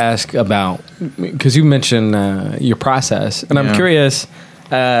wanted to ask about, because you mentioned your process, and I'm Yeah. curious.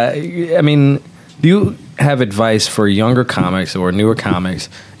 I mean, do you have advice for younger comics or newer comics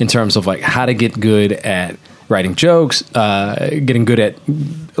in terms of like how to get good at writing jokes, getting good at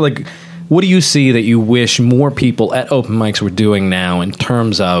like, what do you see that you wish more people at open mics were doing now in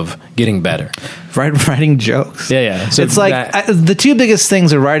terms of getting better? Writing jokes. Yeah. So it's like the two biggest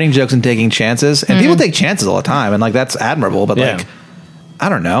things are writing jokes and taking chances. And people take chances all the time, and like that's admirable. But Yeah. like, I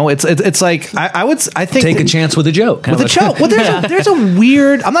don't know. It's like I think take a chance with a joke. with a joke. Well, there's a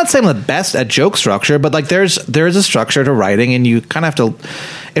weird. I'm not saying I'm the best at joke structure, but like there's a structure to writing, and you kind of have to,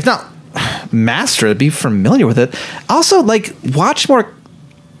 if not master it, be familiar with it. Also, like watch more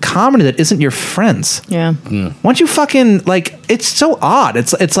comedy that isn't your friends. Yeah. Once you fucking like, it's so odd.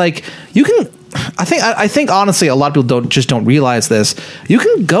 It's like you can. I think honestly, a lot of people don't realize this. You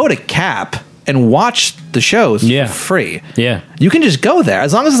can go to Cap and watch the shows Yeah. for free. Yeah. You can just go there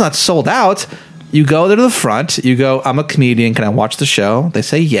as long as it's not sold out. You go there to the front. You go, "I'm a comedian. Can I watch the show?" They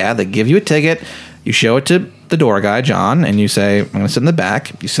say, "Yeah." They give you a ticket. You show it to the door guy, John, and you say, "I'm going to sit in the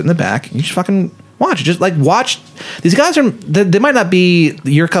back." You sit in the back. And you just fucking watch. Just like watch. These guys they might not be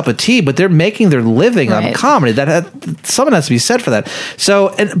your cup of tea, but they're making their living on Right. comedy. Someone has to be said for that.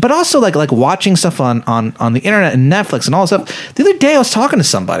 So, but also like watching stuff on the internet and Netflix and all this stuff. The other day I was talking to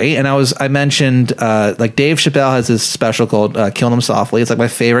somebody, and I mentioned like Dave Chappelle has this special called "Killing Him Softly." It's like my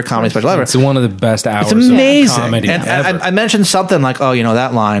favorite comedy special ever. It's one of the best hours. It's amazing. Of comedy And ever. I mentioned something like, "Oh, you know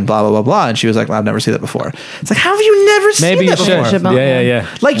that line, blah blah blah blah," and she was like, "Well, I've never seen that before." It's like, how have you never seen Maybe you that should. before? Chappelle. Yeah.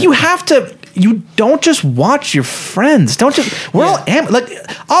 Like you have to. You don't just watch your friends. Don't just. We're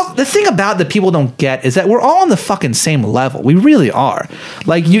all the thing about that people don't get is that we're all on the fucking same level. We really are.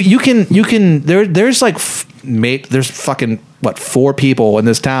 Like you can. There's like there's fucking 4 people in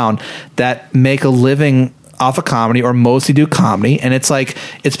this town that make a living off of comedy or mostly do comedy, and it's like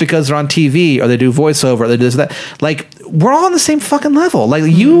it's because they're on TV or they do voiceover or they do this or that. Like we're all on the same fucking level. Like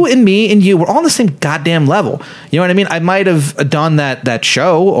you and me and you, we're all on the same goddamn level. You know what I mean? I might have done that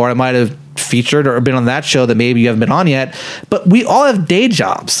show, or I might have featured or been on that show that maybe you haven't been on yet, but we all have day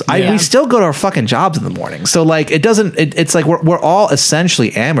jobs. We still go to our fucking jobs in the morning. So like it's like we're all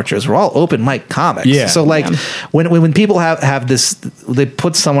essentially amateurs. We're all open mic comics. Yeah. So like when people have this, they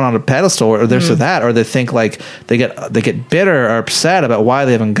put someone on a pedestal or this or that, or they think like they get bitter or upset about why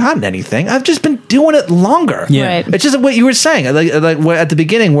they haven't gotten anything. I've just been doing it longer. Yeah. Right. It's just what you were saying, like at the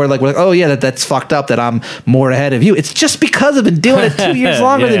beginning, we're like, oh yeah, that's fucked up that I'm more ahead of you. It's just because I've been doing it 2 years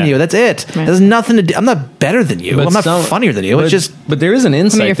longer Yeah. than you. That's it. Right. There's nothing to do. I'm not better than you. But I'm not some- funnier than you. But, It's just but there is an I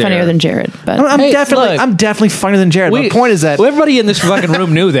insight mean, you're there. funnier than Jared, but I'm Hey, definitely look. I'm definitely funnier than Jared. My point is that well, everybody in this fucking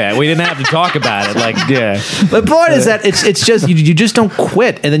room knew that. We didn't have to talk about it. Like, yeah. the point is that it's just you just don't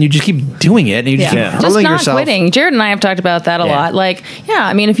quit, and then you just keep doing it, and you just yeah. keep Just hurling not yourself. quitting. Jared and I have talked about that a Yeah. lot. Like, yeah,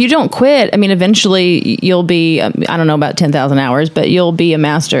 I mean, if you don't quit, I mean, eventually you'll be, I don't know about 10,000 hours, but you'll be a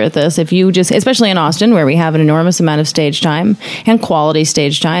master at this. If you just, especially in Austin, where we have an enormous amount of stage time and quality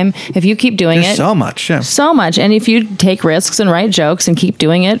stage time, if you keep doing There's it so much. Yeah. so much, and if you take risks and write jokes and keep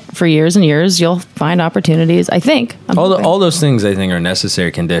doing it for years and years, you'll find opportunities. I think. I'm hoping. All those things I think are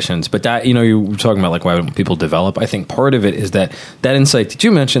necessary conditions. But that, you were talking about like why people develop. I think part of it is that insight that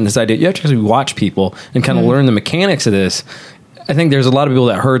you mentioned, this idea you have to actually watch people and kind of learn the mechanics of this. I think there's a lot of people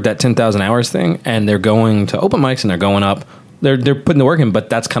that heard that 10,000 hours thing and they're going to open mics and they're going up. They're putting the work in,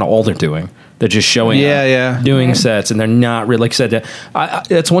 but that's kind of all they're doing. They're just showing up, doing sets, and they're not really, like you said,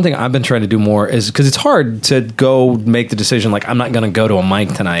 that's one thing I've been trying to do more is because it's hard to go make the decision, like, I'm not going to go to a mic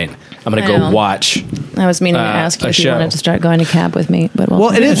tonight. I'm going to I go know. watch. I was meaning to ask you a if you show. wanted to start going to cab with me, but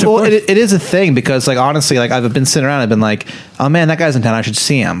Well, it is. of Well, course. it is a thing because, like, honestly, like I've been sitting around. I've been like, "Oh man, that guy's in town. I should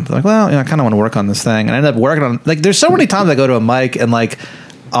see him." They're like, well, I kind of want to work on this thing, and I end up working on. Like, there's so many times I go to a mic and like,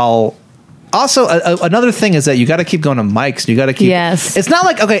 I'll Also, another thing is that you got to keep going to mics. You got to keep. Yes. It's not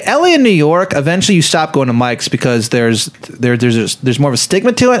like, okay, LA and New York. Eventually, you stop going to mics because there's more of a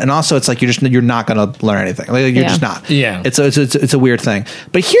stigma to it, and also it's like you're not going to learn anything. Like, you're Yeah. just not. Yeah. It's a weird thing.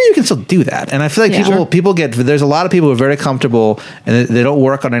 But here you can still do that, and I feel like Yeah. people get. There's a lot of people who are very comfortable and they don't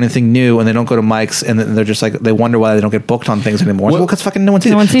work on anything new, and they don't go to mics, and they're just like they wonder why they don't get booked on things anymore. Well, because fucking no one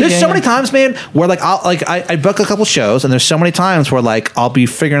sees. No one sees There's you, so yeah. many times, man, where like I book a couple shows, and there's so many times where like I'll be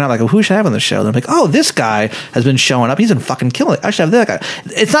figuring out like, who should I have on the show? And I'm like, oh, this guy has been showing up. He's been fucking killing it. I should have that guy.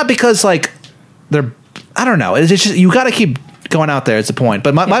 It's not because like they're, I don't know. It's just you got to keep going out there. It's the point.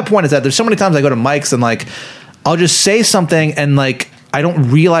 But my point is that there's so many times I go to mics and like I'll just say something and like I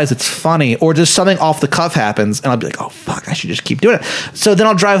don't realize it's funny, or just something off the cuff happens and I'll be like, oh fuck, I should just keep doing it. So then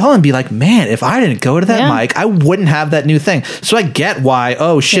I'll drive home and be like, man, if I didn't go to that Yeah. mic, I wouldn't have that new thing. So I get why,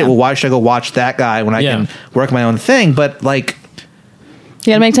 oh shit, Yeah. well, why should I go watch that guy when I Yeah. can work my own thing? But like,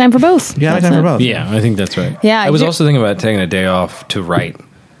 You got to make time for both. you gotta make That's time for it. both. Yeah, I think that's right. Yeah, I was you're- also thinking about taking a day off to write.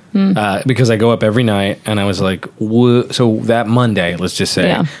 Because I go up every night, and I was like, so that Monday, let's just say,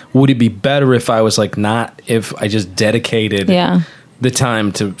 Yeah. would it be better if I was like if I just dedicated Yeah. the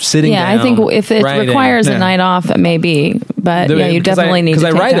time to sitting Yeah, down? I think if it writing? requires Yeah. a night off, maybe. But yeah, you definitely need to Because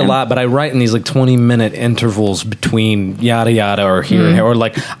I take write time. a lot, but I write in these like 20-minute intervals between yada yada or here and here, or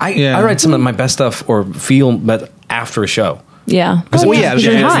like Yeah. I write some of my best stuff or feel, but after a show. Yeah. Because Well, it yeah, just-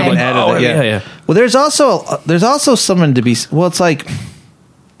 you're it's high. like, edit oh, it, yeah. Well, there's also someone to be. Well, it's like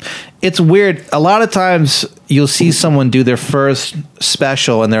it's weird. A lot of times you'll see someone do their first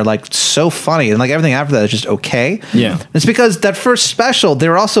special and they're like so funny, and like everything after that is just okay. Yeah. It's because that first special they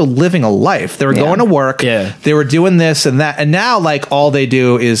were also living a life. They were Yeah. going to work. Yeah. They were doing this and that, and now like all they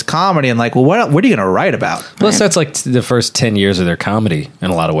do is comedy. And like, well, what are you going to write about? Plus, that's like the first 10 years of their comedy in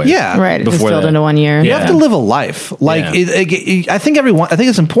a lot of ways. Yeah. Right. It's Before filled that. into 1 year. You have to live a life. Like Yeah. I think I think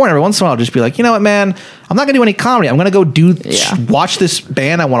it's important every once in a while just be like, you know what, man, I'm not gonna do any comedy. I'm gonna go Yeah. watch this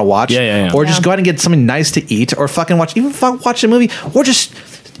band I want to watch, Yeah. or just Yeah. go out and get something nice to eat, or fucking watch a movie, or just.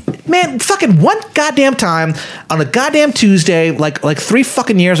 Man, fucking one goddamn time on a goddamn Tuesday, like 3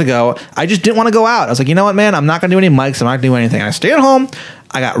 fucking years ago, I just didn't want to go out. I was like, you know what, man, I'm not gonna do any mics. I'm not gonna do anything. I stayed at home.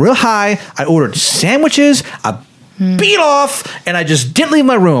 I got real high. I ordered sandwiches. I beat off, and I just didn't leave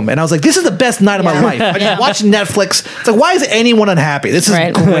my room. And I was like, this is the best night of my Yeah. life. I just watched Netflix. It's like, why is anyone unhappy? This is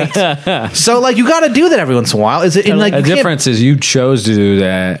Right. great. So like, you got to do that every once in a while. Is it? And, like, The you can't- difference is you chose to do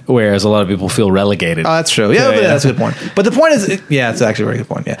that, whereas a lot of people feel relegated. Oh, that's true. Yeah, Yeah, but yeah. that's a good point. But the point is, yeah, it's actually a very good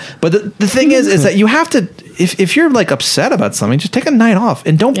point. Yeah, but the thing is that you have to, if you're like upset about something, just take a night off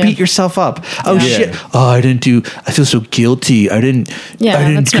and don't Yeah. beat yourself up. Oh Yeah. shit! Oh, I didn't do. I feel so guilty. I didn't. Yeah, I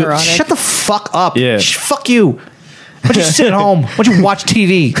didn't that's neurotic. Shut the fuck up. Yeah. Fuck you. Why don't you sit at home? Why don't you watch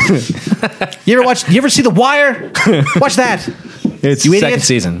TV? You ever see The Wire? Watch that. It's You second idiot.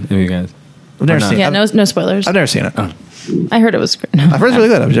 season, if you guys. I've never not? seen it. Yeah, no spoilers. I've never seen it. I heard it was great. No. I've heard it's really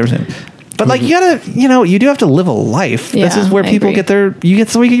good. I've never seen it. But like, you gotta, you do have to live a life. This Yeah, is where I people agree. you get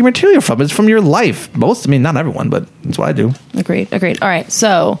some of your material from. It's from your life. Not everyone, but that's what I do. Agreed. All right.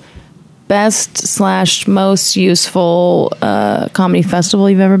 So, best / most useful comedy festival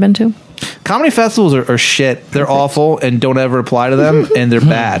you've ever been to? Comedy festivals are shit. They're awful and don't ever apply to them, and they're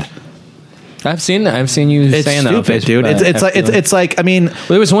bad. I've seen you It's saying that on stupid, Facebook. dude. It's like, I mean, Well,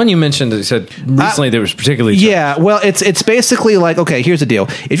 there was one you mentioned that you said recently that was particularly yeah. Well, it's basically like, okay, here's the deal.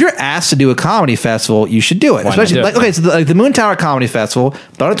 If you're asked to do a comedy festival, you should do it. not Especially do it? like, okay, so the Moon Tower Comedy Festival,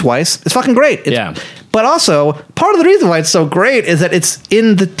 done it twice. It's fucking great. Yeah. But also, part of the reason why it's so great is that it's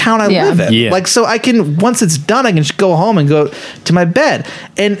in the town I Yeah. live in. Yeah. Like, so I can, once it's done, I can just go home and go to my bed.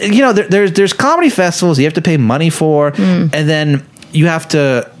 And there's comedy festivals you have to pay money for, and then you have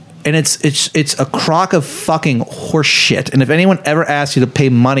to. And it's a crock of fucking horse shit. And if anyone ever asks you to pay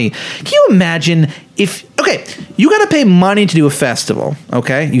money, can you imagine you got to pay money to do a festival,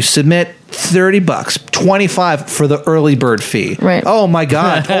 okay? You submit $30, 25 for the early bird fee. Right. Oh my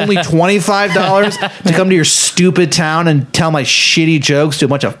God, only $25 to come to your stupid town and tell my shitty jokes to a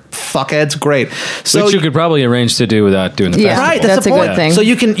bunch of fuckheads? Great. So which you could probably arrange to do without doing the Yeah. festival. Right, that's That's the a point. good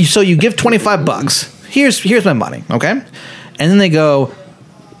thing. So you give $25. Here's my money, okay? And then they go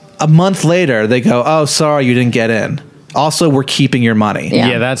a month later. They go, oh, sorry, you didn't get in. Also, we're keeping your money. Yeah.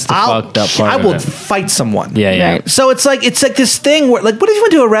 Yeah, that's the fucked up part. I of will it. fight someone. Yeah. Right. So it's like this thing where, like, what if you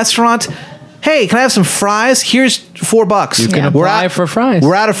went to a restaurant? Hey, can I have some fries? Here's $4. You can Yeah. apply for fries.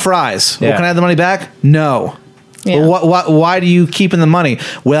 We're out of fries. Well, Yeah. can I have the money back? No. Yeah. Why do you keep in the money?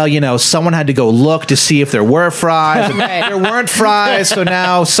 Well, someone had to go look to see if there were fries. And Right. there weren't fries, so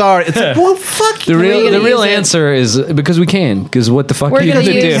now, sorry. It's like, well, fuck The you. real answer is because we can. Because what the fuck We're are you going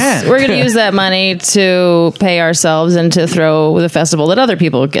going to to do? Yeah. we're gonna use that money to pay ourselves and to throw the festival that other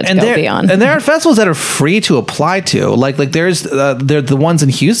people get to go be on. And there are festivals that are free to apply to. Like there's the ones in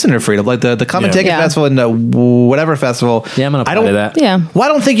Houston are free to, like the Come and Take It Yeah. Festival and the whatever festival. Yeah, I'm going to apply to that. Yeah. Well, I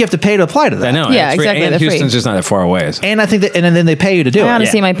don't think you have to pay to apply to that. I know. Yeah, it's free. exactly, And they're free. Houston's just not that far away. And I think that, and then they pay you to do I ought it.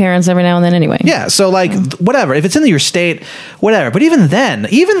 to see my parents every now and then anyway. Yeah, so like whatever. If it's in your state, whatever. But even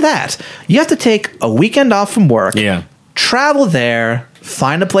that, you have to take a weekend off from work. Yeah. Travel there,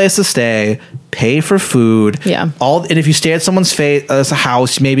 find a place to stay, pay for food. Yeah. And if you stay at someone's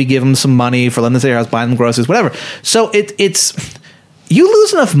house, maybe give them some money for letting them stay at your house, buying them groceries, whatever. So it's you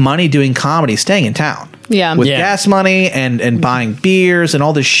lose enough money doing comedy staying in town. Yeah. With Yeah. gas money and buying beers and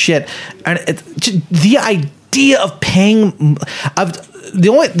all this shit. And the idea of paying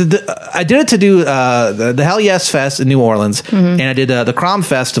I did it to do the Hell Yes Fest in New Orleans, and I did the Crom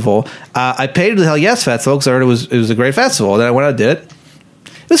Festival. I paid to the Hell Yes Festival because I heard it was a great festival. Then I went out and did it.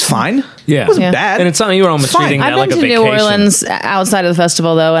 It was fine. Yeah. It wasn't Yeah. bad. And it's something you were almost It's fine. treating I've that like been a to vacation. New Orleans outside of the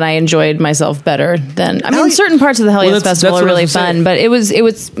festival though, and I enjoyed myself better than. I Hell mean, yeah. certain parts of the Hell Well, Yes that's Festival what are I was really gonna say. fun, but it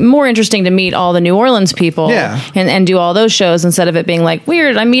was more interesting to meet all the New Orleans people, Yeah. and do all those shows instead of it being like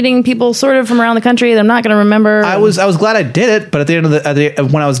weird. I'm meeting people sort of from around the country that I'm not going to remember. I was glad I did it, but at the end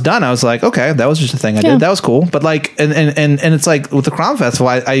of when I was done, I was like, okay, that was just a thing I Yeah. did. That was cool. But like, and it's like with the Crom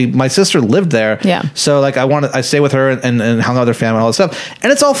Festival, my sister lived there, Yeah. So like, I stayed with her and hung out with her family and all that stuff,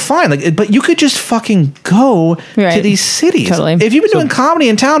 and it's all fine. Like, but you could just fucking go to Right. these cities. Totally. If you've been doing comedy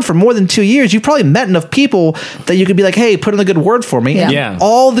in town for more than 2 years, you've probably met enough people that you could be like, hey, put in a good word for me. Yeah. And Yeah.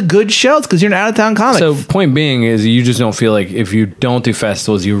 all the good shows because you're an out of town comic. So point being is you just don't feel like if you don't do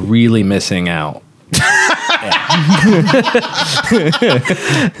festivals, you're really missing out.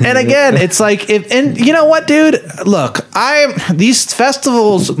 And again, it's like and you know what, dude? Look, these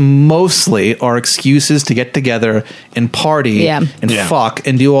festivals mostly are excuses to get together and party Yeah. and Yeah. fuck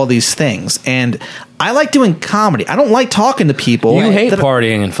and do all these things. And I like doing comedy. I don't like talking to people. You hate that-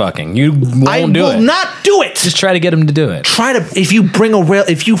 partying and fucking. You won't I do will it. not do it. Just try to get them to do it. Try to if you bring a rail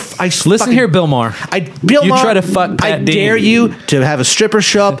if you Listen here, Bill Maher. Bill You Maher, try to fuck Pat I Dean. dare you to have a stripper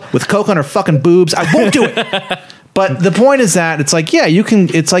show up with coke on her fucking boobs. I won't do it. But the point is that it's like, yeah, you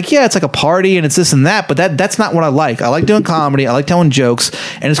can. It's like, yeah, it's like a party and it's this and that. But that's not what I like. I like doing comedy. I like telling jokes,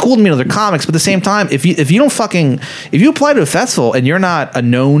 and it's cool to meet other comics. But at the same time, if you apply to a festival and you're not a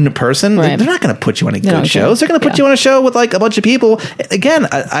known person, Right. they're not going to put you on any don't good care. shows. They're going to put Yeah. you on a show with like a bunch of people. Again,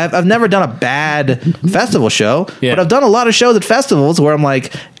 I've never done a bad festival show, Yeah. but I've done a lot of shows at festivals where I'm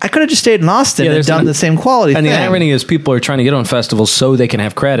like, I could have just stayed in Austin and there's done the same quality And thing. the irony is, people are trying to get on festivals so they can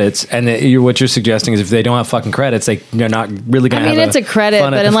have credits. And what you're suggesting is, if they don't have fucking credits, they're not really going I to mean, have. it's a credit,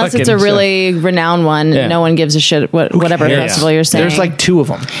 fun at but the unless it's a fucking show. really renowned one, Yeah. no one gives a shit whatever cares? festival you're saying. There's like 2 of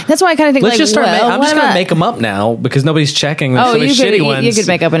them. That's why I kind of think Let's like, just start. well, I'm what just going to about- make them up now because nobody's checking. Oh, some of the you shitty could, ones. you could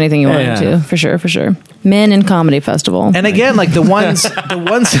make up anything you wanted Yeah. to, for sure. Men in Comedy Festival. And again, like the ones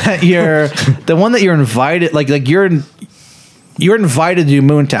that you're invited, like you're invited to do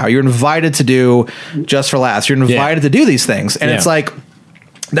Moon Tower. You're invited to do Just for Laughs. You're invited to do these things, and it's Yeah. like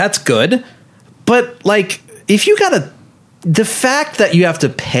that's good, but like if you gotta. The fact that you have to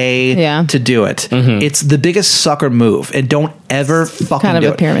pay Yeah. to do it, Mm-hmm. it's the biggest sucker move, and don't ever fucking Kind of do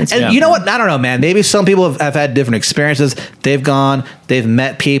a it. pyramid And scheme. you know what? I don't know, man. Maybe some people have had different experiences. They've gone, they've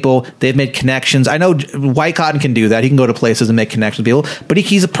met people, they've made connections. I know White Cotton can do that. He can go to places and make connections with people, but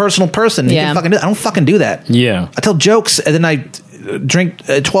he's a personal person. He Yeah. can fucking do that. I don't fucking do that. Yeah. I tell jokes and then I drink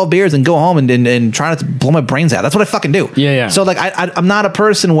 12 beers and go home and try not to blow my brains out. That's what I fucking do. Yeah. So like I'm not a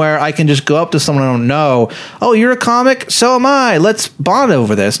person where I can just go up to someone I don't know. Oh, you're a comic? So am I. Let's bond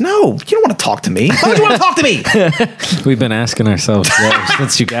over this. No, you don't want to talk to me. Why would you want to talk to me? We've been asking ourselves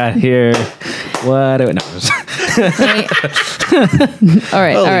since you got here. What? No. all right,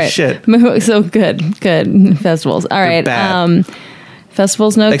 Holy all right. shit. So good festivals. All right, bad.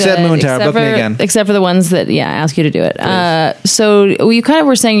 festivals no Except good. Moon Tower. Book me again. Except for the ones that ask you to do it. So you kind of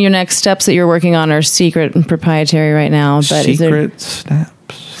were saying your next steps that you're working on are secret and proprietary right now. But is there Secret steps.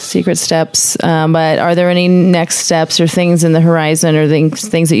 secret steps? But are there any next steps or things in the horizon or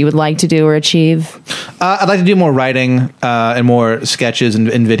things that you would like to do or achieve? I'd like to do more writing and more sketches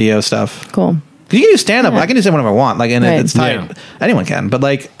and video stuff. Cool. You can do stand up. I can do stand up whenever I want. Like, and Right. it's tight. Yeah. Anyone can. But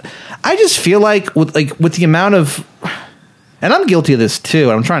like, I just feel like with the amount of, and I'm guilty of this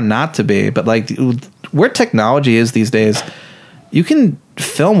too. I'm trying not to be, but like where technology is these days, you can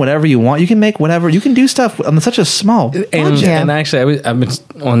film whatever you want. You can make whatever. You can do stuff on such a small budget. And actually, I've been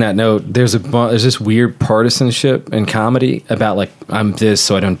on that note. There's this weird partisanship in comedy about like I'm this,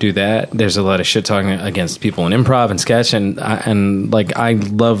 so I don't do that. There's a lot of shit talking against people in improv and sketch, and I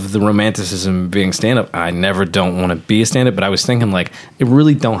love the romanticism of being stand up. I never don't want to be a stand up, but I was thinking like I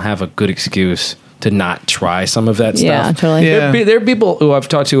really don't have a good excuse to not try some of that stuff. Yeah, totally. Yeah. There are people who I've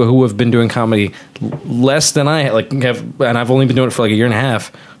talked to who have been doing comedy less than I have, and I've only been doing it for like a year and a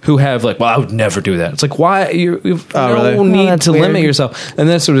half. Who have like, well, I would never do that. It's like, why you've really? no need that's to weird. limit yourself, and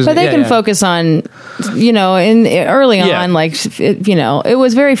that's sort of. But they can focus on, early Yeah. on, it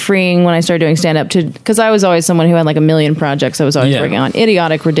was very freeing when I started doing stand up because I was always someone who had like a million projects I was always Yeah. working on,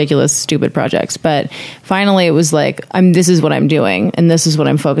 idiotic, ridiculous, stupid projects. But finally, it was like, this is what I'm doing, and this is what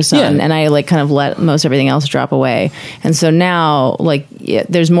I'm focused on, Yeah. and I like kind of let most everything else drop away. And so now,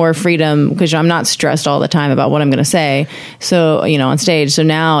 there's more freedom because I'm not stressed all the time about what I'm going to say. So on stage. So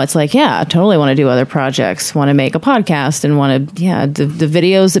now it's like, yeah, I totally want to do other projects, want to make a podcast, and want to, the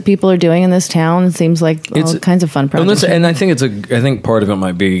videos that people are doing in this town. It seems like all kinds of fun projects. And I think I think part of it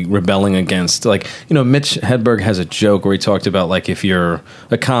might be rebelling against, like, Mitch Hedberg has a joke where he talked about like if you're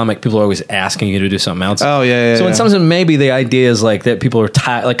a comic, people are always asking you to do something else. Oh, yeah. So in some sense, maybe the idea is like that people are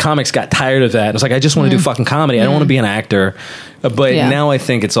tired, like comics got tired of that. And it's like I just want to do fucking comedy. I don't want to be an actor. But Yeah. now I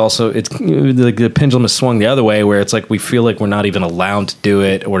think it's like the pendulum has swung the other way, where it's like we feel like we're not even allowed to do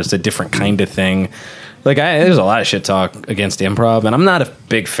it, or it's a different kind of thing. Like there's a lot of shit talk against improv, and I'm not a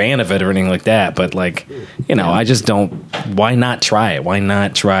big fan of it or anything like that. But like, I just don't. Why not try it? Why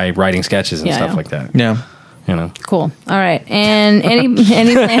not try writing sketches and Yeah, stuff yeah. like that? Yeah. Cool. All right. And any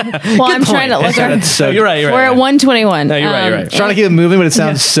plan? Well, I'm trying to look. So You're right. We're at 121. No, you're right, you're right. Trying to keep it moving, but it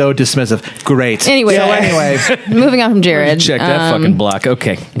sounds so dismissive. Great. Anyway, So anyway, moving on from Jared. Check that fucking block.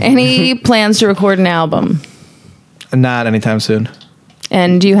 Okay. Any plans to record an album? not anytime soon.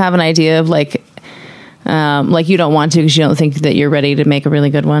 And do you have an idea of like you don't want to because you don't think that you're ready to make a really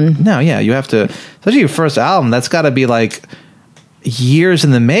good one? No, yeah, you have to, especially your first album. That's got to be like years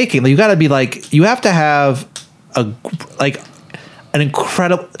in the making. You got to be like, you have to have an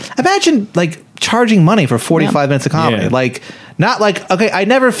incredible. Imagine like charging money for 45 minutes of comedy. Yeah. Like, not like, okay, I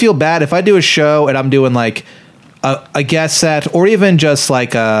never feel bad if I do a show and I'm doing like a guest set, or even just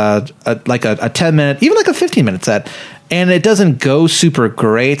like a 10-minute, even like a 15-minute set, and it doesn't go super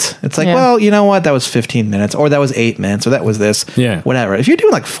great. It's like, Yeah. well, you know what? That was 15 minutes, or that was 8 minutes, or that was this. Yeah. Whatever. If you're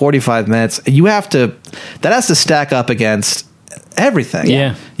doing like 45 minutes, that has to stack up against everything.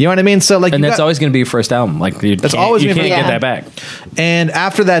 Yeah. You know what I mean? So like, And you that's got- always going to be your first album. Like you That's can't, always you gonna can't be- get Yeah. that back. and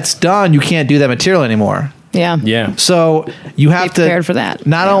after that's done, you can't do that material anymore. Yeah. Yeah. So you have to prepared for that.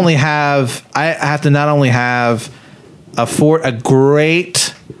 Not Yeah. only have a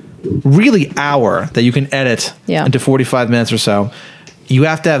great, really hour that you can edit Yeah. into 45 minutes or so. You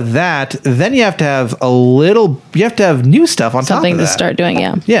have to have that. Then you have to have you have to have new stuff on Something top to of that. start doing.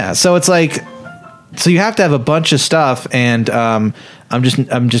 Yeah. Yeah. So it's like, so you have to have a bunch of stuff, and I'm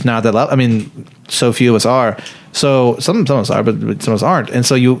just not that level. I mean, so few of us are. So some of us are, but some of us aren't. And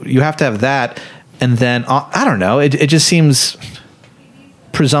so you have to have that, and then I don't know. It just seems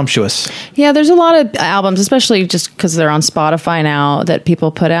presumptuous. Yeah, there's a lot of albums, especially just because they're on Spotify now, that people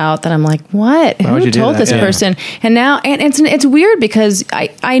put out that I'm like, what? would Who you do told that? this Yeah. person? And now, and it's weird because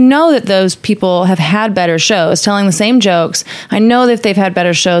I know that those people have had better shows telling the same jokes. I know that they've had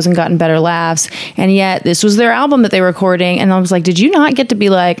better shows and gotten better laughs, and yet this was their album that they were recording, and I was like, did you not get to be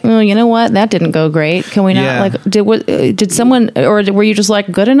like, oh, you know what? That didn't go great. Can we not Yeah. did someone, or were you just like,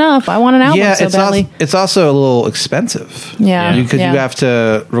 good enough? I want an album so badly. It's also a little expensive. Yeah. Because you have to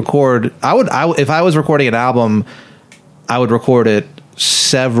record. If I was recording an album, I would record it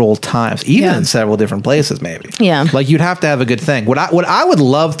several times, even Yeah. in several different places, maybe. Yeah. Like you'd have to have a good thing. What I would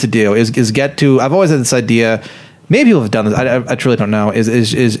love to do is get to. I've always had this idea. Maybe people have done this. I truly don't know.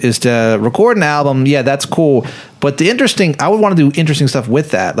 Is to record an album? Yeah, that's cool. But I would want to do interesting stuff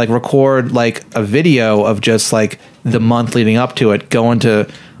with that. Like record like a video of just like the month leading up to it, going to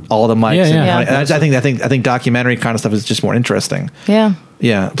all the mics. Yeah. And I think documentary kind of stuff is just more interesting. Yeah.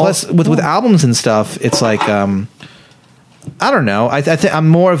 Yeah. Plus, with albums and stuff, it's like I don't know. I think I'm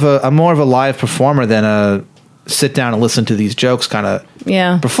more of a live performer than a sit down and listen to these jokes kind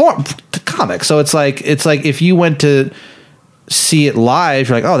of perform to comic. So it's like if you went to see it live,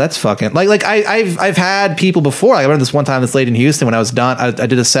 you're like, oh, that's fucking like I've had people before. Like I remember this one time, this lady in Houston, when I was done, I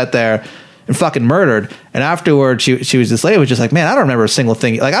did a set there and fucking murdered. And afterward, she was this lady was just like, man, I don't remember a single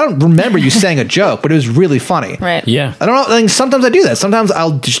thing. Like I don't remember you saying a joke, but it was really funny. Right. Yeah. I don't know. Like, sometimes I do that. Sometimes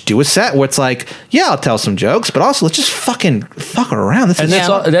I'll just do a set where it's like, yeah, I'll tell some jokes, but also let's just fuck around. And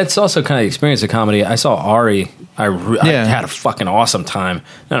that's also kind of the experience of comedy. I saw Ari I Yeah. had a fucking awesome time.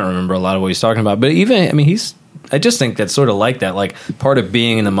 I don't remember a lot of what he's talking about, but even, I mean, I just think that's sort of like that. Like, part of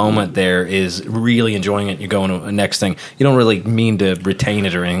being in the moment there is really enjoying it. You go into a next thing. You don't really mean to retain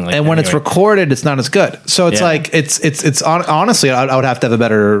it or anything like that. And when it's anyway. recorded, it's not as good. So it's Yeah. like honestly, I would have to have a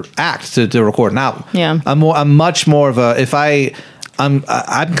better act to record an album. Yeah. I'm much more of a I'm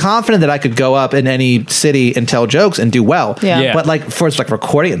confident that I could go up in any city and tell jokes and do well. Yeah. Yeah. But like for like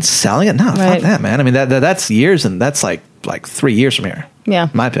recording and selling it, no, fuck Right. that, man. I mean that's years, and that's like 3 years from here. Yeah.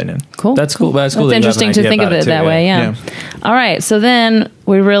 My opinion. Cool. That's cool. That's cool that you have an interesting to idea think of about it it too, that yeah. way. Yeah. All right. So then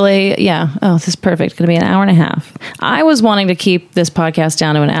we really, oh, this is perfect. It's going to be an hour and a half. I was wanting to keep this podcast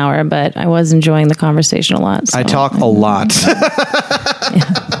down to an hour, but I was enjoying the conversation a lot. So I talk a lot.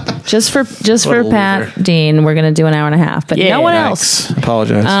 just for a Pat loser. Dean, we're going to do an hour and a half, but Yeah. no one else. Yikes.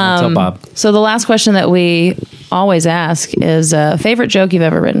 Apologize. What's up, Bob? So the last question that we always ask is favorite joke you've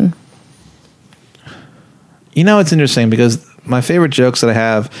ever written. You know, it's interesting because my favorite jokes that I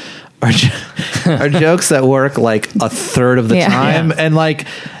have are jokes that work like a third of the Yeah. time. Yeah. And like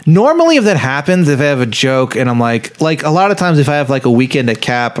normally if that happens, if I have a joke and I'm like a lot of times if I have like a weekend at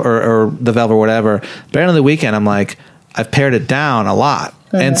Cap or the Velvet or whatever, by the end of the weekend, I'm like, I've pared it down a lot.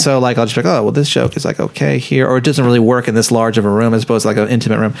 And so like I'll just be like, oh, well, this joke is like okay here, or it doesn't really work in this large of a room as opposed to like an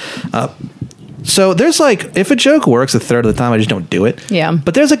intimate room. So there's like, if a joke works a third of the time, I just don't do it. Yeah.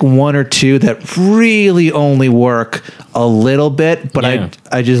 But there's like one or two that really only work a little bit, but Yeah.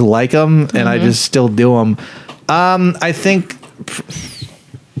 I just like them and I just still do them. I think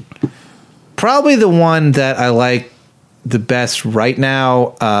probably the one that I like the best right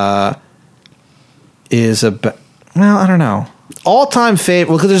now is well, I don't know. All-time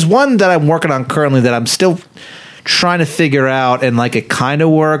favorite, because there's one that I'm working on currently that I'm still trying to figure out, and like it kind of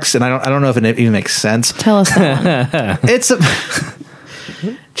works, and I don't know if it even makes sense. Tell us that one. It's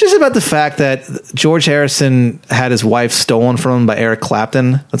just about the fact that George Harrison had his wife stolen from him by Eric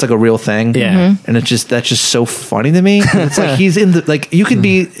Clapton. That's like a real thing. Yeah. And that's just so funny to me. It's like he's in the, like, you could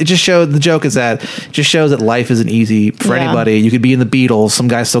be, it just shows, the joke is that it just shows that life isn't easy for Yeah. anybody. You could be in the Beatles, some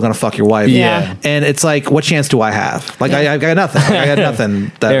guy's still gonna fuck your wife. Yeah. And it's like, what chance do I have? Like, I got nothing. Like, I got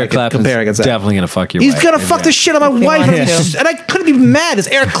nothing that I Eric could Clapton's compare against that. definitely gonna fuck your He's wife. gonna fuck the shit out of my he wife, wants to. and I couldn't be mad. It's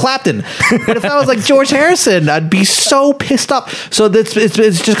Eric Clapton. But if I was like George Harrison, I'd be so pissed off. So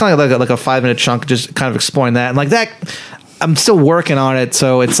it's just kind of like a 5-minute chunk, just kind of exploring that, and like that. I'm still working on it,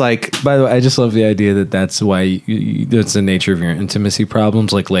 so it's like. By the way, I just love the idea that that's why that's the nature of your intimacy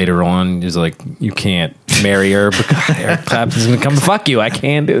problems. Like later on, is like you can't marry her because Eric Clapton's gonna come fuck you. I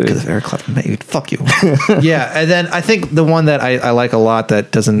can't do Because it. of Eric Clapton, maybe fuck you. Yeah, and then I think the one that I like a lot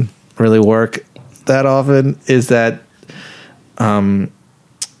that doesn't really work that often is that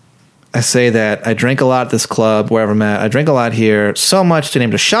I say that I drink a lot at this club, wherever I'm at. I drink a lot here, so much to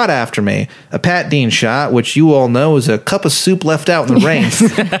name a shot after me, a Pat Dean shot, which you all know is a cup of soup left out in the rain.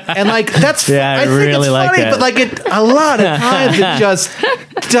 And like that's, Yeah, I think really it's like funny, that. but like a lot of times it just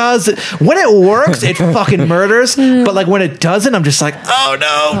does. When it works, it fucking murders. But like when it doesn't, I'm just like, oh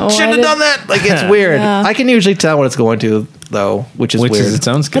no, Oh, shouldn't I have done that. Like it's weird. Yeah. I can usually tell what it's going to though, which is Which weird. is its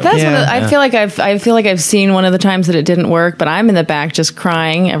own skill. But that's Yeah. one of the, I feel like I've seen one of the times that it didn't work, but I'm in the back just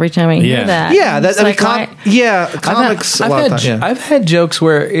crying every time I hear Yeah. that. Yeah, It's that, I mean, like, why- comics. a lot of times, yeah. I've had jokes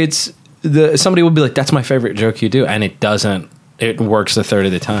where it's somebody will be like, "That's my favorite joke you do," and it doesn't. It works a third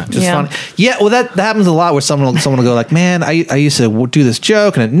of the time. Just Yeah. funny. Yeah, well, that happens a lot where someone will go like, "Man, I used to do this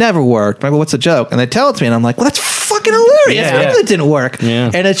joke and it never worked." Like, well, what's the joke? And they tell it to me, and I'm like, "Well, that's fucking hilarious. Yeah. I knew it didn't work."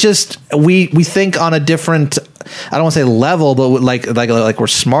 Yeah. And it's just we think on a different. I don't want to say level, but like we're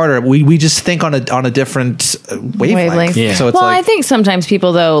smarter. We just think on a different wavelength. Wavelength. So it's well, like, I think sometimes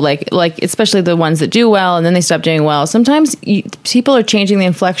people though, like especially the ones that do well and then they stop doing well. Sometimes people are changing the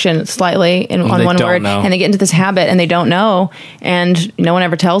inflection slightly on They one don't word, know. and they get into this habit and they don't know, and no one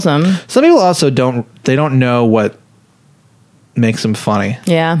ever tells them. some people also don't know what makes them funny.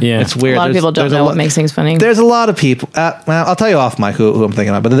 Yeah, Yeah. It's weird. A lot of people don't There's a know lot- what makes things funny. There's a lot of people. Well, I'll tell you off mic who I'm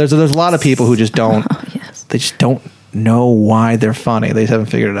thinking of, but there's a lot of people who just don't. Yes. They just don't know why they're funny. They just haven't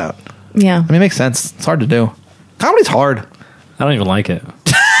figured it out. Yeah, I mean, it makes sense. It's hard to do. Comedy's hard. I don't even like it.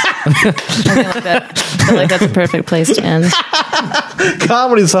 I feel like that's a perfect place to end.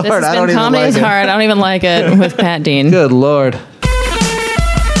 Comedy's hard. This has I don't been even Comedy like is it. Hard. I don't even like it with Pat Dean. Good Lord.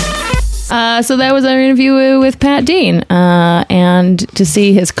 So that was our interview with Pat Dean. And to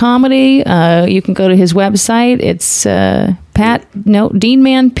see his comedy, you can go to his website. It's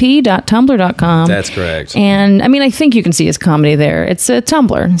deanmanp.tumblr.com. That's correct. And I mean, I think you can see his comedy there. It's a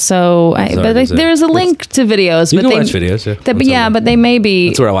Tumblr. So, there's a link to videos. You but can watch videos, yeah, on Tumblr. but they may be.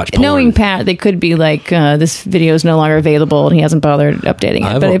 That's where I watch porn. Knowing Pat, they could be like, this video is no longer available and he hasn't bothered updating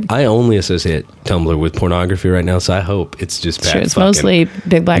it. But I only associate Tumblr with pornography right now, so I hope it's just Pat. True, it's mostly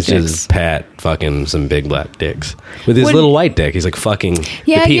big black it's dicks. just Pat fucking some big black dicks with his Would- little white dick. He's like fucking.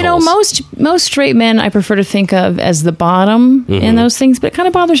 Yeah, the you know, pee-holes. most straight men I prefer to think of as the bottom in those things, but it kind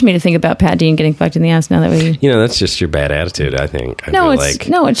of bothers me to think about Pat Dean getting fucked in the ass now that we. You know, that's just your bad attitude. I think. I feel like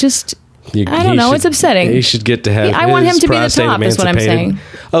it's just. you- I don't he know. should- It's upsetting. He should get to have. I want his him to be the prostate top, is what I'm emancipated. saying.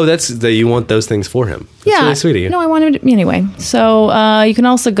 Oh, that's that. You want those things for him. That's Yeah, really sweet of you. No, I want him to anyway. So you can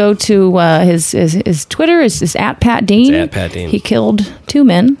also go to his Twitter is at Pat Dean. It's at Pat Dean. He killed 2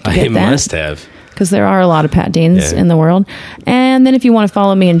 men. To I get that. must have. Because there are a lot of Pat Deans Yeah. in the world. And then if you want to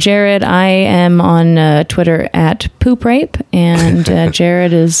follow me and Jared, I am on Twitter at Poop Rape, and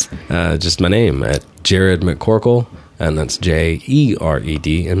Jared is Just my name at Jared McCorkle, and that's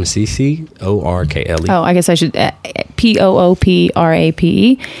JeredMcCorkle. oh, I guess I should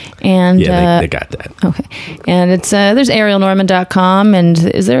POOPRAPE, and Yeah, they got that. okay, and it's there's ArielNorman.com, and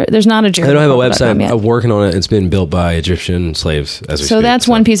there's not a Jared. I don't have a McCorkle.com website. yet. I'm working on it. It's been built by Egyptian slaves as we So speak. that's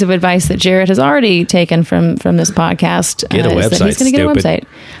one piece of advice that Jared has already taken from this podcast. Get a is that website, He's going to get a stupid. website.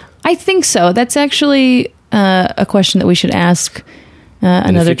 I think so. That's actually a question that we should ask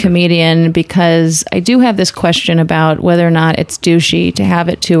another future. comedian, because I do have this question about whether or not it's douchey to have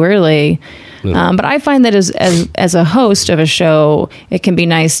it too early. But I find that as a host of a show, it can be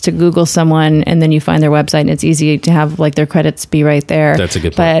nice to Google someone and then you find their website and it's easy to have like their credits be right there. That's a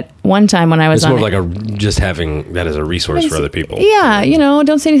good point. But one time when I was It's on more of like just having that as a resource for other people. yeah, you know,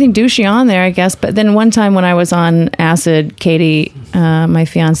 don't say anything douchey on there, I guess. But then one time when I was on acid, Katie, my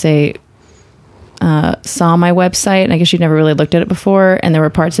fiance, saw my website, and I guess she'd never really looked at it before, and there were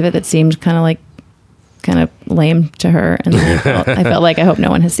parts of it that seemed kind of lame to her, and then I felt like I hope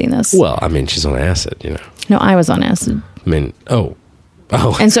no one has seen this. Well, I mean, she's on acid, you know. No, I was on acid, I mean, oh,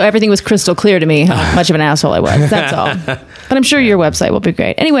 and so everything was crystal clear to me how much of an asshole I was. That's all. But I'm sure your website will be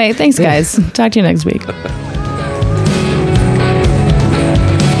great. Anyway, thanks, guys. Talk to you next week.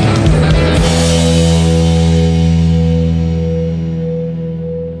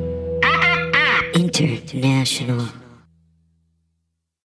 International.